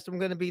podcast. I'm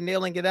going to be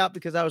nailing it out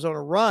because I was on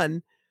a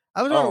run.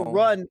 I was on a Oh,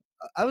 run.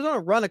 I was on a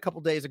run a couple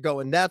days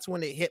ago, and that's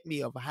when it hit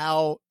me of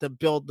how to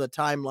build the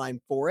timeline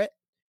for it.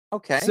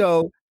 okay.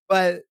 So,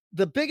 but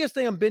the biggest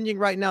thing I'm binging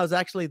right now is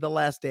actually The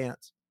Last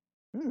Dance,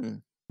 Hmm.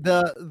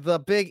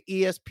 the big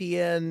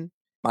ESPN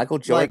Michael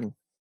like Jordan.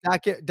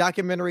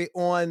 documentary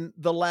on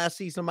the last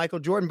season of Michael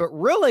Jordan. But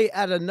really,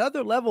 at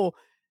another level,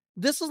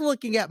 this is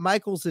looking at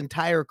Michael's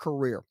entire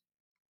career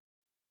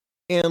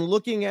and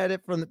looking at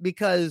it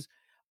because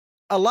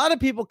a lot of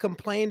people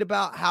complained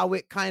about how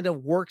it kind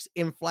of works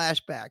in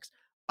flashbacks.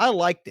 I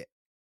liked it.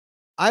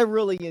 I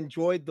really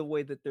enjoyed the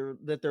way that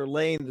they're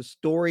laying the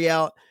story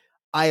out.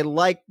 I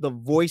like the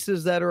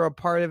voices that are a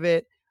part of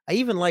it. I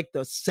even like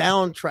the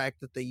soundtrack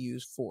that they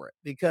use for it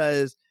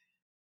because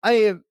I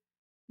have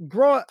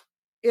grown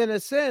in a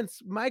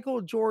sense,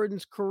 Michael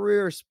Jordan's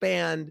career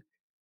spanned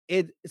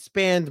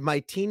my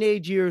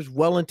teenage years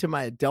well into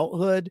my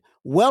adulthood,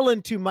 well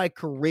into my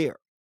career.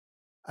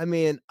 I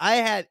mean, I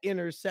had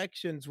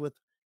intersections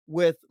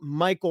with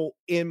Michael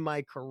in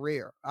my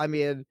career. I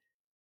mean,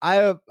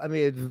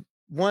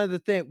 one of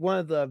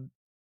the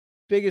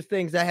biggest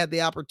things I had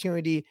the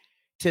opportunity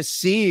to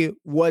see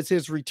was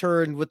his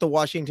return with the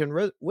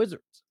Washington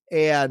Wizards.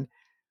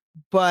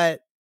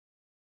 But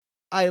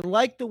I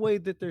like the way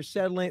that they're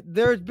settling.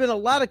 There's been a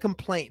lot of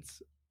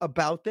complaints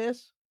about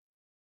this,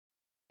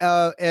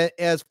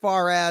 as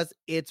far as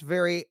it's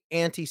very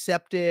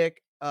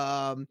antiseptic.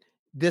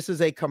 This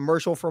is a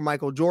commercial for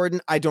Michael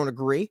Jordan. I don't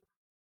agree.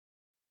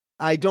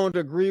 I don't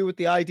agree with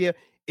the idea.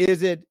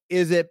 Is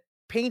it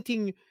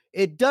painting?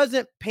 It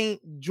doesn't paint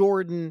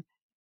Jordan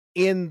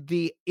in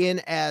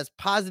as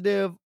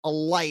positive a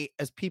light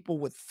as people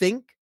would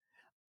think.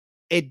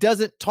 It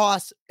doesn't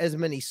toss as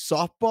many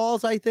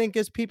softballs, I think,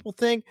 as people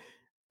think.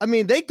 I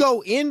mean, they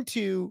go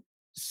into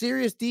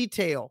serious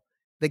detail,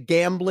 the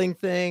gambling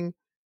thing,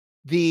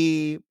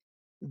 the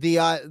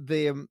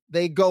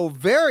they go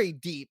very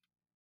deep,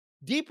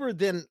 deeper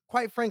than,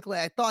 quite frankly,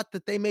 I thought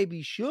that they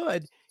maybe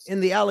should, in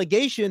the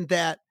allegation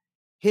that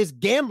his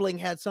gambling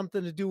had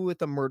something to do with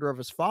the murder of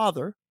his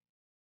father.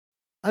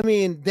 I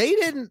mean, they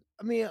didn't.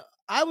 I mean,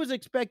 I was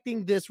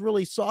expecting this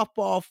really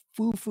softball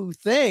foo-foo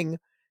thing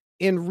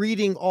in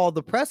reading all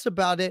the press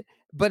about it,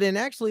 but in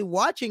actually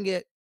watching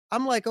it,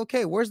 I'm like,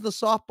 okay, where's the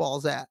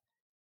softballs at?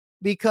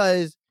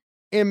 Because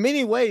in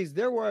many ways,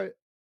 did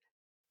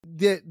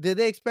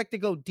they expect to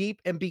go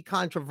deep and be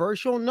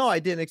controversial? No, I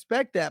didn't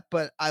expect that,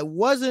 but I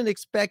wasn't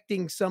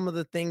expecting some of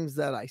the things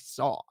that I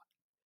saw.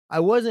 I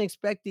wasn't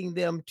expecting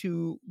them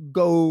to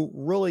go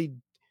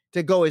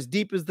as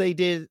deep as they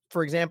did,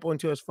 for example,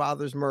 into his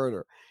father's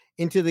murder,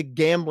 into the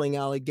gambling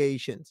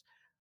allegations.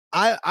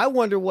 I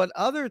wonder what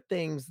other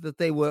things that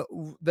they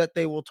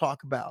will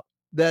talk about,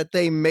 that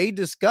they may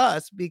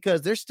discuss,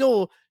 because there's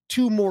still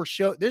two more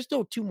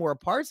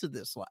parts of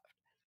this left.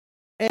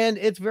 And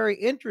it's very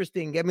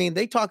interesting. I mean,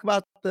 they talk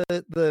about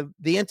the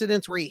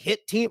incidents where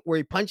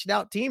he punched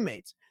out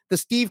teammates, the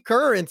Steve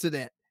Kerr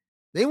incident.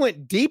 They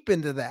went deep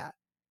into that.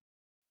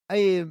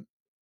 I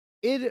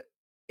it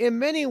In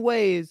many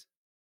ways,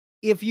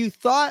 if you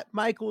thought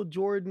Michael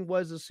Jordan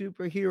was a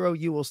superhero,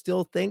 you will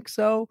still think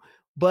so.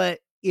 But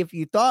if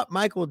you thought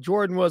Michael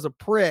Jordan was a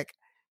prick,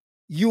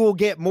 you will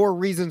get more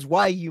reasons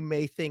why you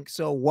may think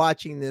so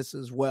watching this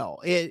as well.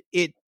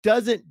 It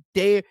doesn't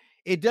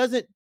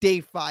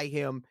deify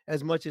him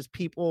as much as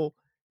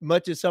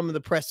some of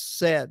the press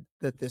said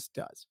that this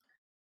does.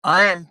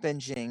 I am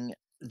binging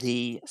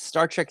the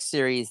Star Trek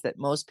series that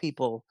most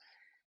people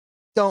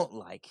don't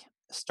like,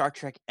 Star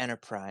Trek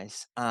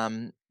Enterprise.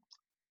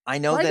 I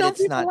know Why that don't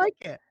it's people not like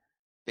it?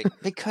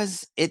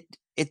 because it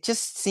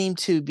just seemed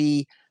to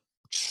be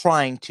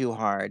trying too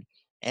hard,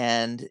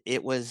 and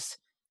it was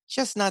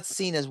just not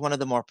seen as one of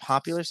the more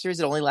popular series.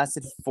 It only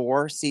lasted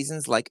 4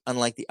 seasons,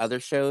 unlike the other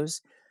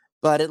shows,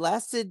 but it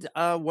lasted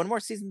one more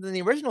season than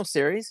the original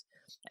series,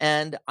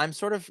 and I'm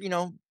sort of,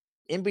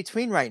 in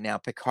between right now.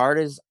 Picard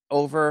is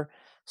over.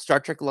 Star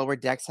Trek Lower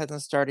Decks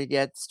hasn't started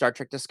yet. Star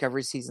Trek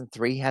Discovery Season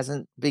 3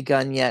 hasn't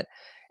begun yet.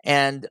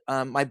 And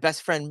my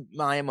best friend,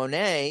 Maya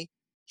Monet,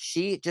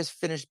 she just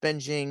finished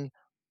binging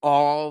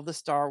all the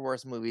Star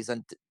Wars movies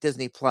on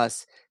Disney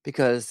Plus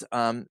because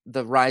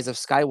The Rise of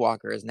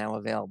Skywalker is now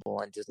available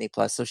on Disney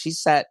Plus. So she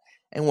sat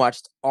and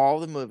watched all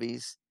the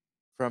movies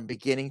from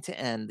beginning to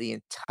end, the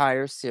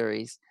entire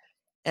series.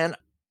 And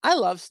I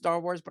love Star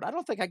Wars, but I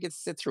don't think I could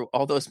sit through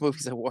all those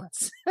movies at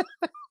once.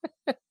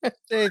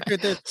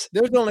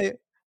 There's only,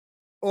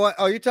 or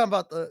are you talking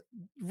about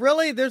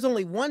really? There's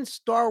only one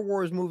Star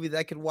Wars movie that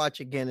I could watch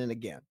again and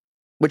again.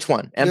 Which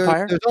one?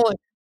 Empire?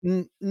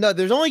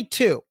 There's only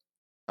two.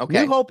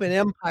 Okay. New Hope and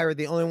Empire are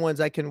the only ones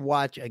I can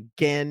watch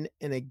again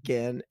and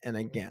again and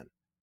again.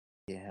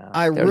 Yeah.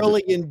 I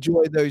really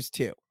enjoy those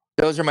two.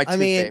 Those are my two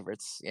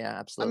favorites. Yeah,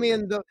 absolutely.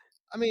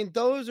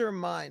 Those are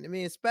mine. I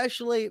mean,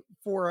 especially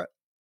for,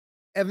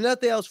 if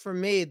nothing else for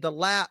me, the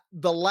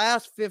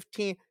last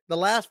 15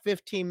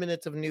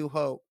 minutes of New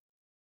Hope.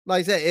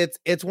 Like I said,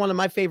 it's one of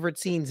my favorite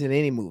scenes in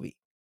any movie.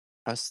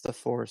 Trust the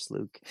Force,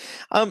 Luke.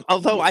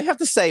 Although I have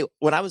to say,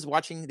 when I was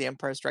watching The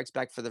Empire Strikes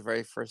Back for the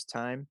very first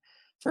time,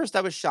 first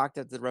I was shocked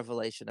at the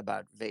revelation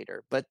about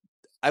Vader, but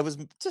I was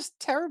just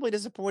terribly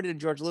disappointed in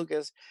George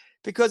Lucas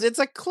because it's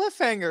a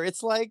cliffhanger.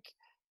 It's like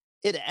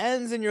it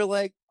ends and you're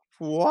like,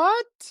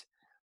 what?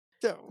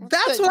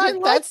 That's what I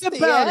liked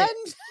about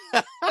it.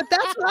 But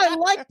that's what I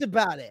liked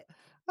about it.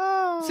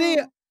 Oh. See,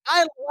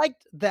 I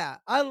liked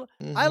that.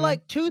 I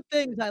like two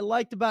things I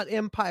liked about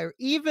Empire.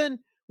 Even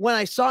when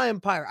I saw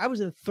Empire, I was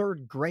in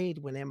 3rd grade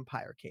when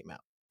Empire came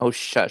out. Oh,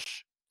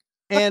 shush.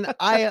 And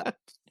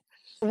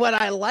what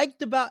I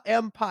liked about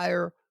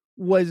Empire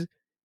was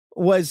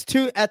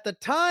at the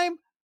time,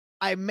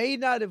 I may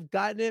not have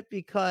gotten it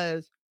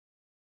because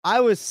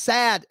I was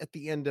sad at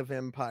the end of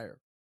Empire.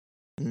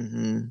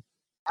 Mm-hmm.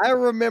 I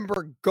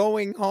remember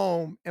going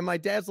home and my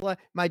dad's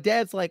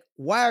like,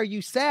 why are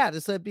you sad? I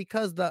said,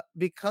 because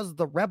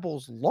the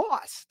rebels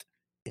lost.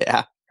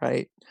 Yeah,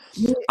 right.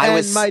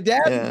 My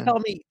dad would tell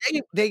me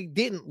they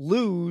didn't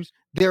lose,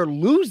 they're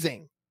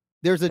losing.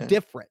 There's a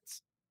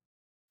difference.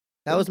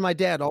 That was my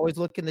dad, always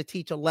looking to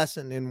teach a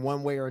lesson in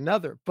one way or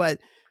another. But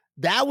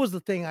that was the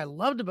thing I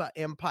loved about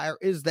Empire,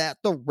 is that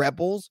the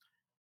rebels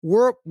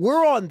were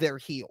on their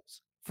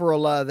heels for a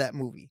lot of that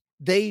movie.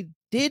 They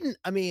didn't,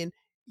 I mean,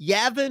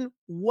 Yavin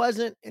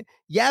wasn't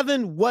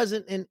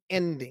an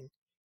ending.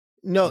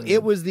 No,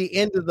 it was the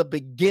end of the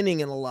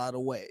beginning in a lot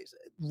of ways.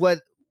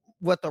 What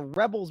the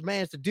rebels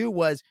managed to do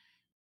was,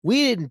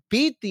 we didn't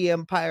beat the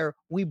Empire,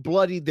 we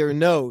bloodied their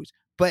nose.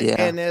 But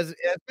and as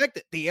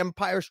expected, the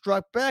Empire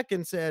struck back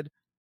and said,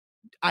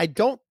 I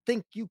don't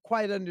think you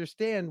quite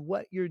understand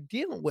what you're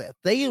dealing with.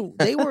 They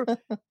were,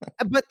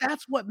 but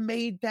that's what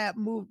made that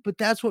move. But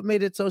that's what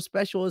made it so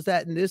special, is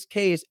that in this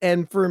case,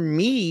 and for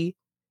me,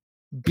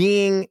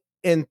 being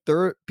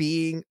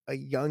a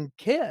young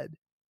kid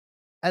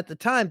at the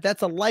time,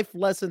 that's a life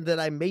lesson that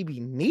I maybe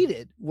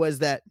needed, was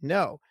that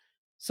no,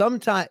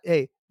 sometimes,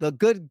 hey, the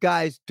good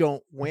guys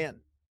don't win.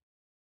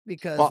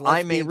 Because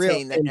I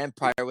maintain that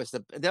Empire was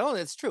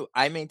it's true.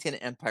 I maintain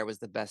that Empire was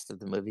the best of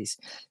the movies.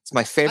 It's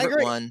my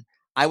favorite one.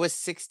 I was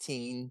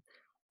 16.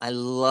 I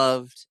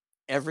loved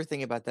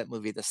everything about that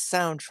movie. The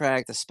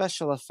soundtrack, the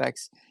special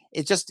effects.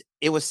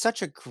 It was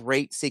such a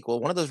great sequel.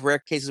 One of those rare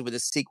cases where the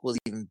sequel is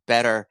even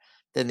better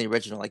than the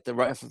original. Like The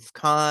Wrath of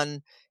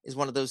Khan is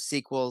one of those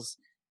sequels.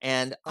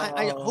 And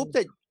I hope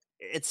that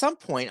at some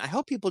point, I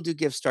hope people do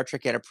give Star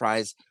Trek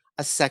Enterprise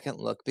a second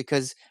look,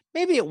 because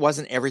maybe it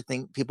wasn't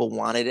everything people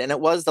wanted, and it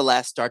was the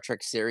last Star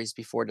Trek series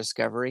before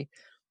Discovery,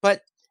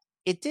 but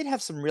it did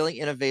have some really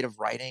innovative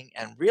writing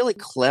and really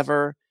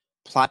clever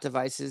plot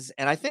devices.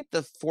 And I think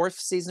the 4th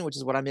season, which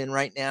is what I'm in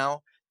right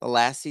now, the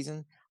last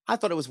season, I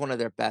thought it was one of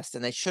their best,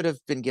 and they should have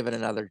been given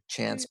another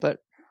chance. But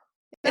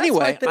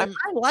anyway, I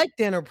liked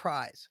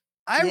Enterprise.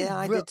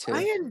 I did too.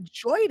 I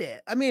enjoyed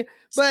it. I mean,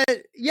 but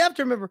you have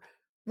to remember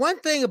one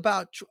thing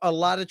about a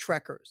lot of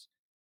Trekkers.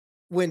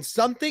 When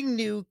something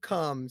new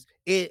comes,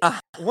 it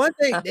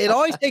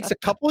always takes a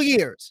couple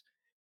years.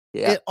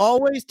 Yeah. It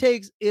always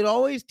takes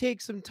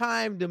some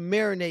time to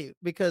marinate,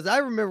 because I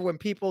remember when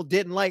people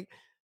didn't like.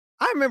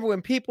 I remember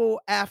when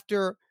people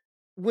after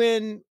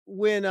when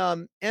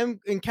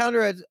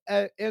Encounter at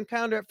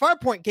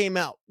Farpoint came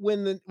out,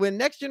 when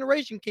Next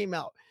Generation came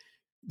out,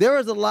 there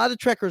was a lot of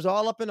Trekkers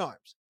all up in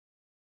arms.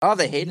 Oh,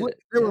 they hated it.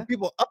 There were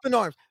people up in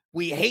arms.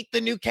 We hate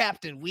the new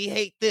captain. We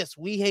hate this.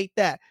 We hate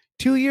that.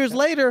 2 years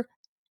later,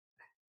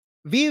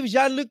 vive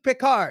Jean-Luc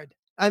Picard.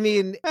 I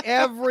mean,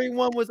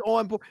 everyone was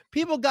on board.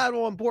 People got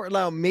on board.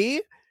 Now,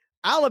 me,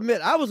 I'll admit,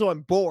 I was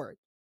on board.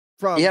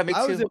 Me too.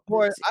 I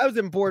was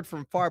on board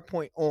from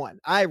Farpoint on.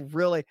 I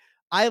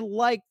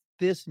like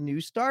this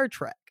new Star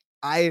Trek.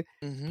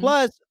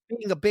 Plus,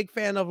 being a big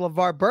fan of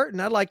LeVar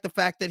Burton, I like the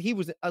fact that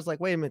I was like,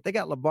 wait a minute, they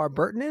got LeVar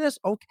Burton in this?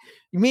 Okay.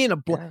 You mean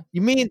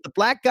the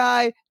black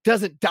guy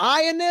doesn't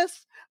die in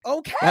this?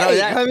 Okay.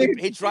 I mean,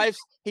 he drives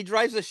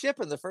the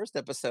ship in the first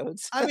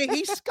episodes. I mean,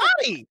 he's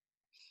Scotty.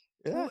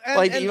 Yeah.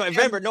 And, Well, and,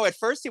 remember, no, at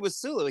first he was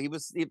Sulu. He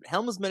was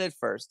helmsman at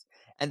first,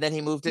 and then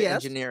he moved to yes.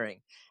 engineering.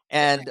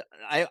 And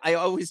I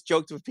always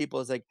joked with people,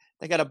 it's like,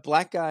 they got a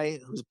black guy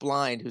who's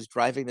blind who's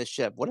driving the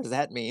ship. What does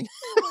that mean?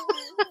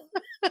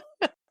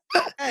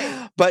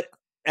 Hey. But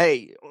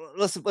hey,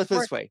 listen, let's put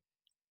it this way.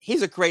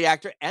 He's a great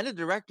actor and a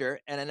director.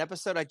 And an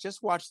episode I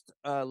just watched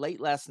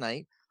late last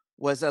night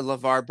was a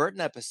LeVar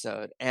Burton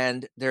episode.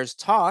 And there's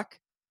talk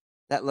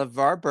that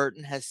LeVar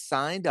Burton has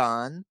signed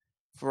on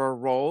for a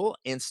role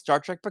in Star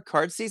Trek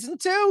Picard season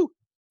 2.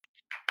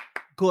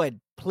 Good,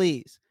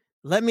 please.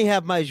 Let me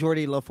have my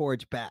Geordi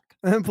LaForge back.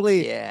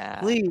 Please. Yeah.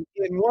 Please.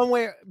 In one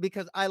way,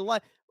 because I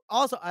like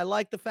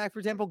the fact, for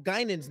example,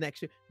 Guinan's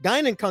next year.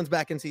 Guinan comes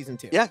back in season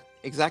 2. Yeah,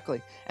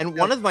 exactly. And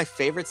one of my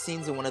favorite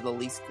scenes in one of the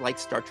least liked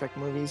Star Trek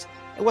movies,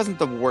 it wasn't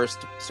the worst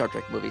Star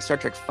Trek movie. Star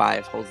Trek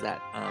 5 holds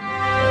that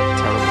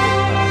terrible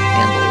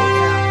handle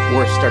of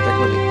worst Star Trek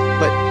movie.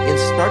 But in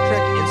Star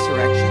Trek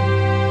Insurrection,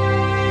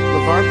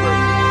 LeVar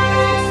Burton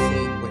has this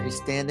scene where he's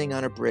standing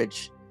on a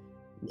bridge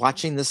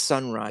watching the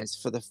sunrise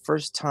for the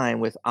first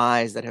time with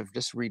eyes that have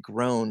just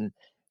regrown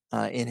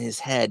in his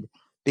head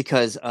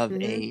because of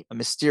a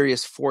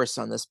mysterious force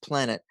on this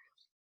planet.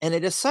 And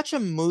it is such a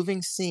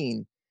moving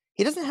scene.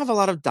 He doesn't have a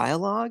lot of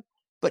dialogue,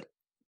 but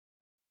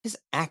his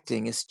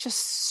acting is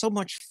just so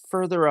much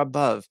further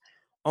above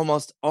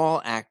almost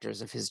all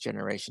actors of his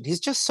generation.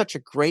 He's just such a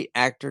great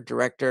actor,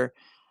 director.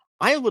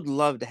 I would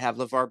love to have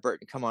LeVar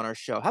Burton come on our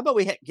show. How about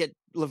we get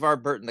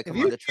LeVar Burton to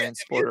come on the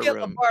Transporter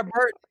Room?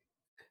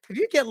 If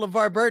you get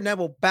LeVar Burton, I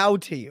will bow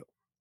to you.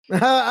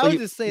 I would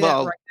just say that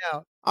right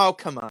now. Oh,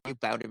 come on. You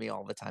bow to me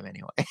all the time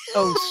anyway.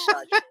 Oh,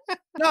 shush.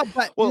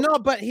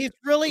 But he's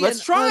really...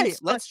 Let's try.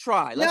 Let's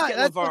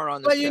get LeVar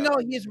on the show.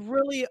 But, he's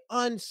really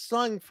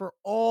unsung for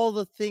all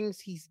the things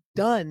he's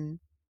done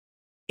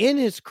in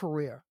his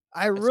career.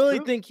 I really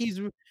think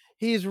he's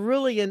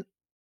really an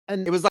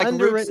it was like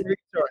underrated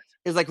Roots. resource.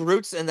 It was like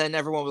Roots, and then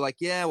everyone was like,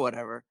 yeah,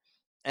 whatever.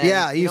 And,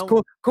 yeah, he's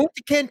cool. Kunta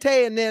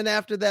Kinte, and then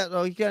after that,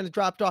 he kind of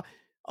dropped off.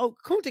 Oh,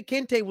 Kunta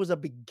Kinte was a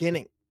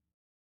beginning.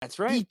 That's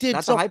right. He did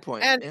That's a high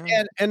point. And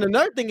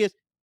another thing is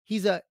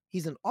he's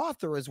an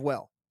author as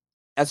well.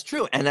 That's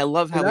true. And I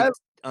love how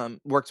he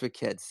works with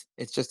kids.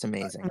 It's just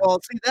amazing. Well,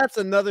 see, that's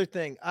another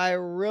thing. I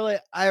really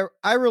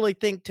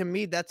think, to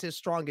me, that's his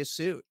strongest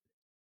suit.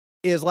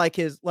 Is like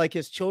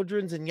his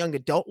children's and young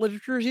adult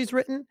literature he's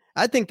written.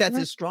 I think that's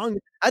his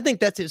strongest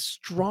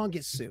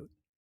suit.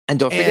 And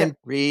don't forget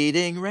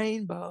Reading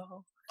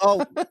Rainbow.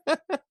 Oh, come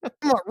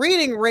on.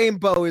 Reading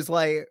Rainbow is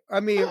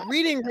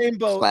Reading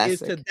Rainbow Classic. Is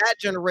to that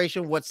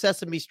generation what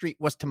Sesame Street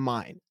was to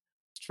mine.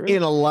 True.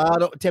 In a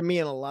lot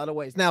of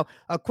ways. Now,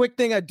 a quick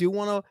thing I do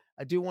want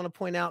to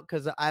point out,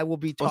 because I will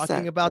be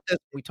talking about this.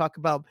 When we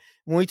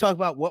talk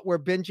about what we're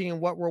binging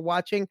and what we're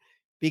watching,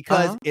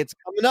 because it's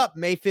coming up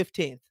May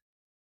 15th.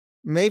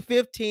 May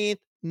 15th,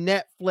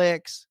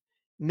 Netflix,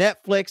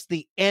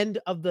 the end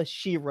of the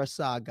She-Ra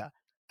saga.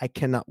 I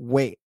cannot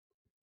wait.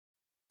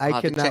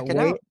 I cannot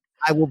wait.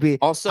 I will be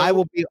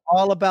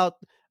all about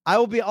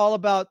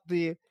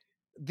the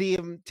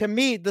to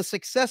me, the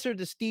successor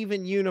to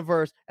Steven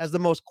Universe as the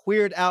most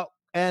queered out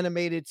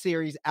animated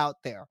series out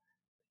there.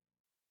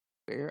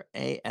 Queer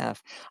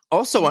AF.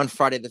 Also on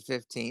Friday the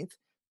 15th,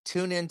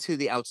 tune into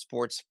the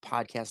Outsports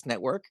Podcast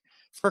Network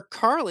for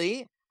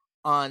Carly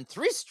on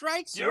Three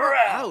Strikes, You're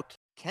Out.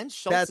 Ken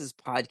Schultz's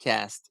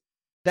podcast.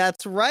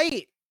 That's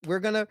right.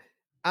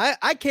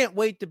 I can't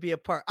wait to be a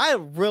part. I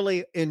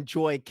really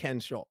enjoy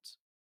Ken Schultz.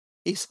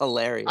 He's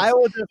hilarious.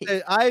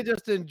 I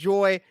just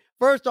enjoy,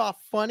 first off,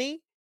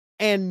 funny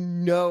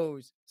and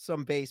knows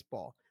some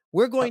baseball.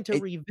 We're going to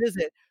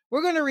revisit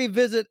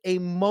a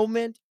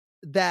moment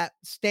that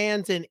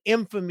stands in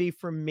infamy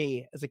for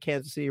me as a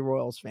Kansas City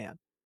Royals fan.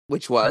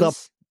 Which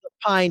was the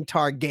Pine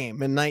Tar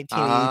game in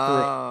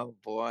 1983. Oh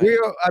boy.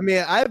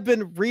 I've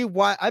been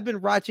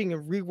watching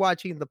and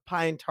rewatching the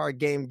Pine Tar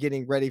game,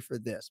 getting ready for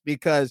this,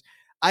 because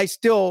I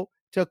still,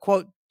 to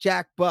quote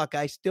Jack Buck,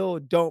 I still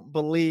don't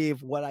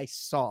believe what I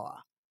saw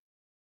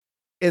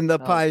in the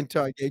Pine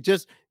Tar game.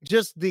 Just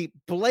the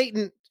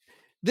blatant.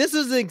 This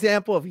is an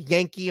example of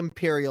Yankee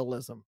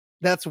imperialism.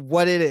 That's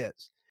what it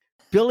is.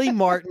 Billy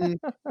Martin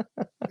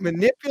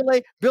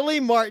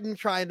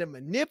trying to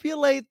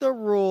manipulate the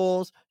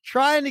rules,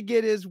 trying to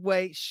get his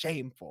way.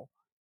 Shameful.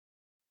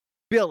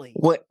 Billy.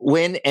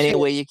 Win any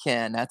way you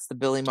can. That's the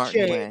Billy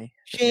Martin way.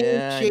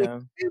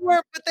 Shame.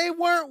 They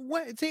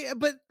weren't. See,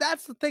 but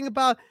that's the thing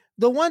about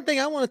the one thing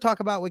I want to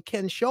talk about with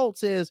Ken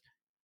Schultz is,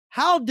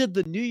 how did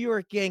the New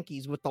York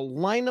Yankees, with the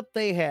lineup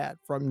they had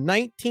from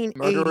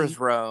 1980 Murderers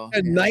Row to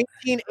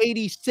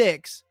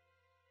 1986,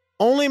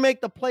 only make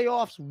the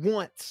playoffs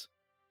once?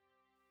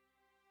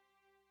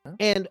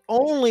 And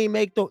they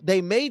made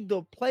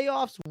the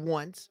playoffs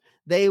once.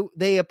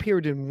 They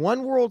appeared in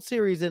one World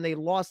Series and they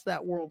lost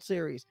that World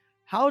Series.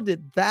 How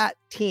did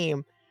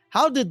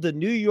the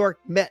New York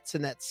Mets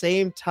in that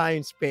same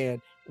time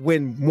span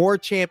win more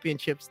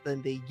championships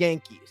than the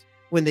Yankees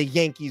when the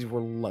Yankees were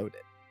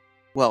loaded?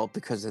 Well,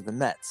 because of the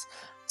Mets.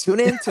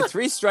 Tune in to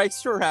Three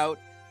Strikes You're Out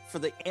for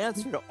the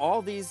answer to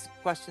all these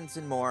questions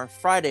and more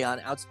Friday on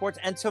Outsports.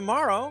 And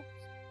tomorrow,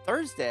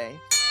 Thursday,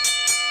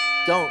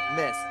 don't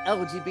miss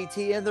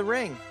LGBT in the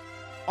Ring.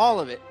 All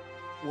of it,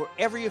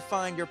 wherever you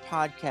find your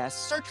podcast,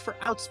 search for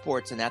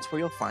Outsports, and that's where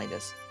you'll find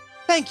us.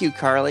 Thank you,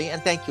 Carly,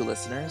 and thank you,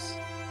 listeners.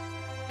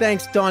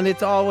 Thanks, Don.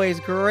 It's always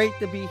great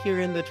to be here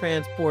in the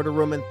transporter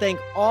room, and thank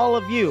all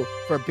of you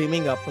for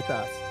beaming up with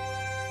us.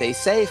 Stay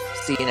safe.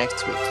 See you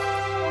next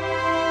week.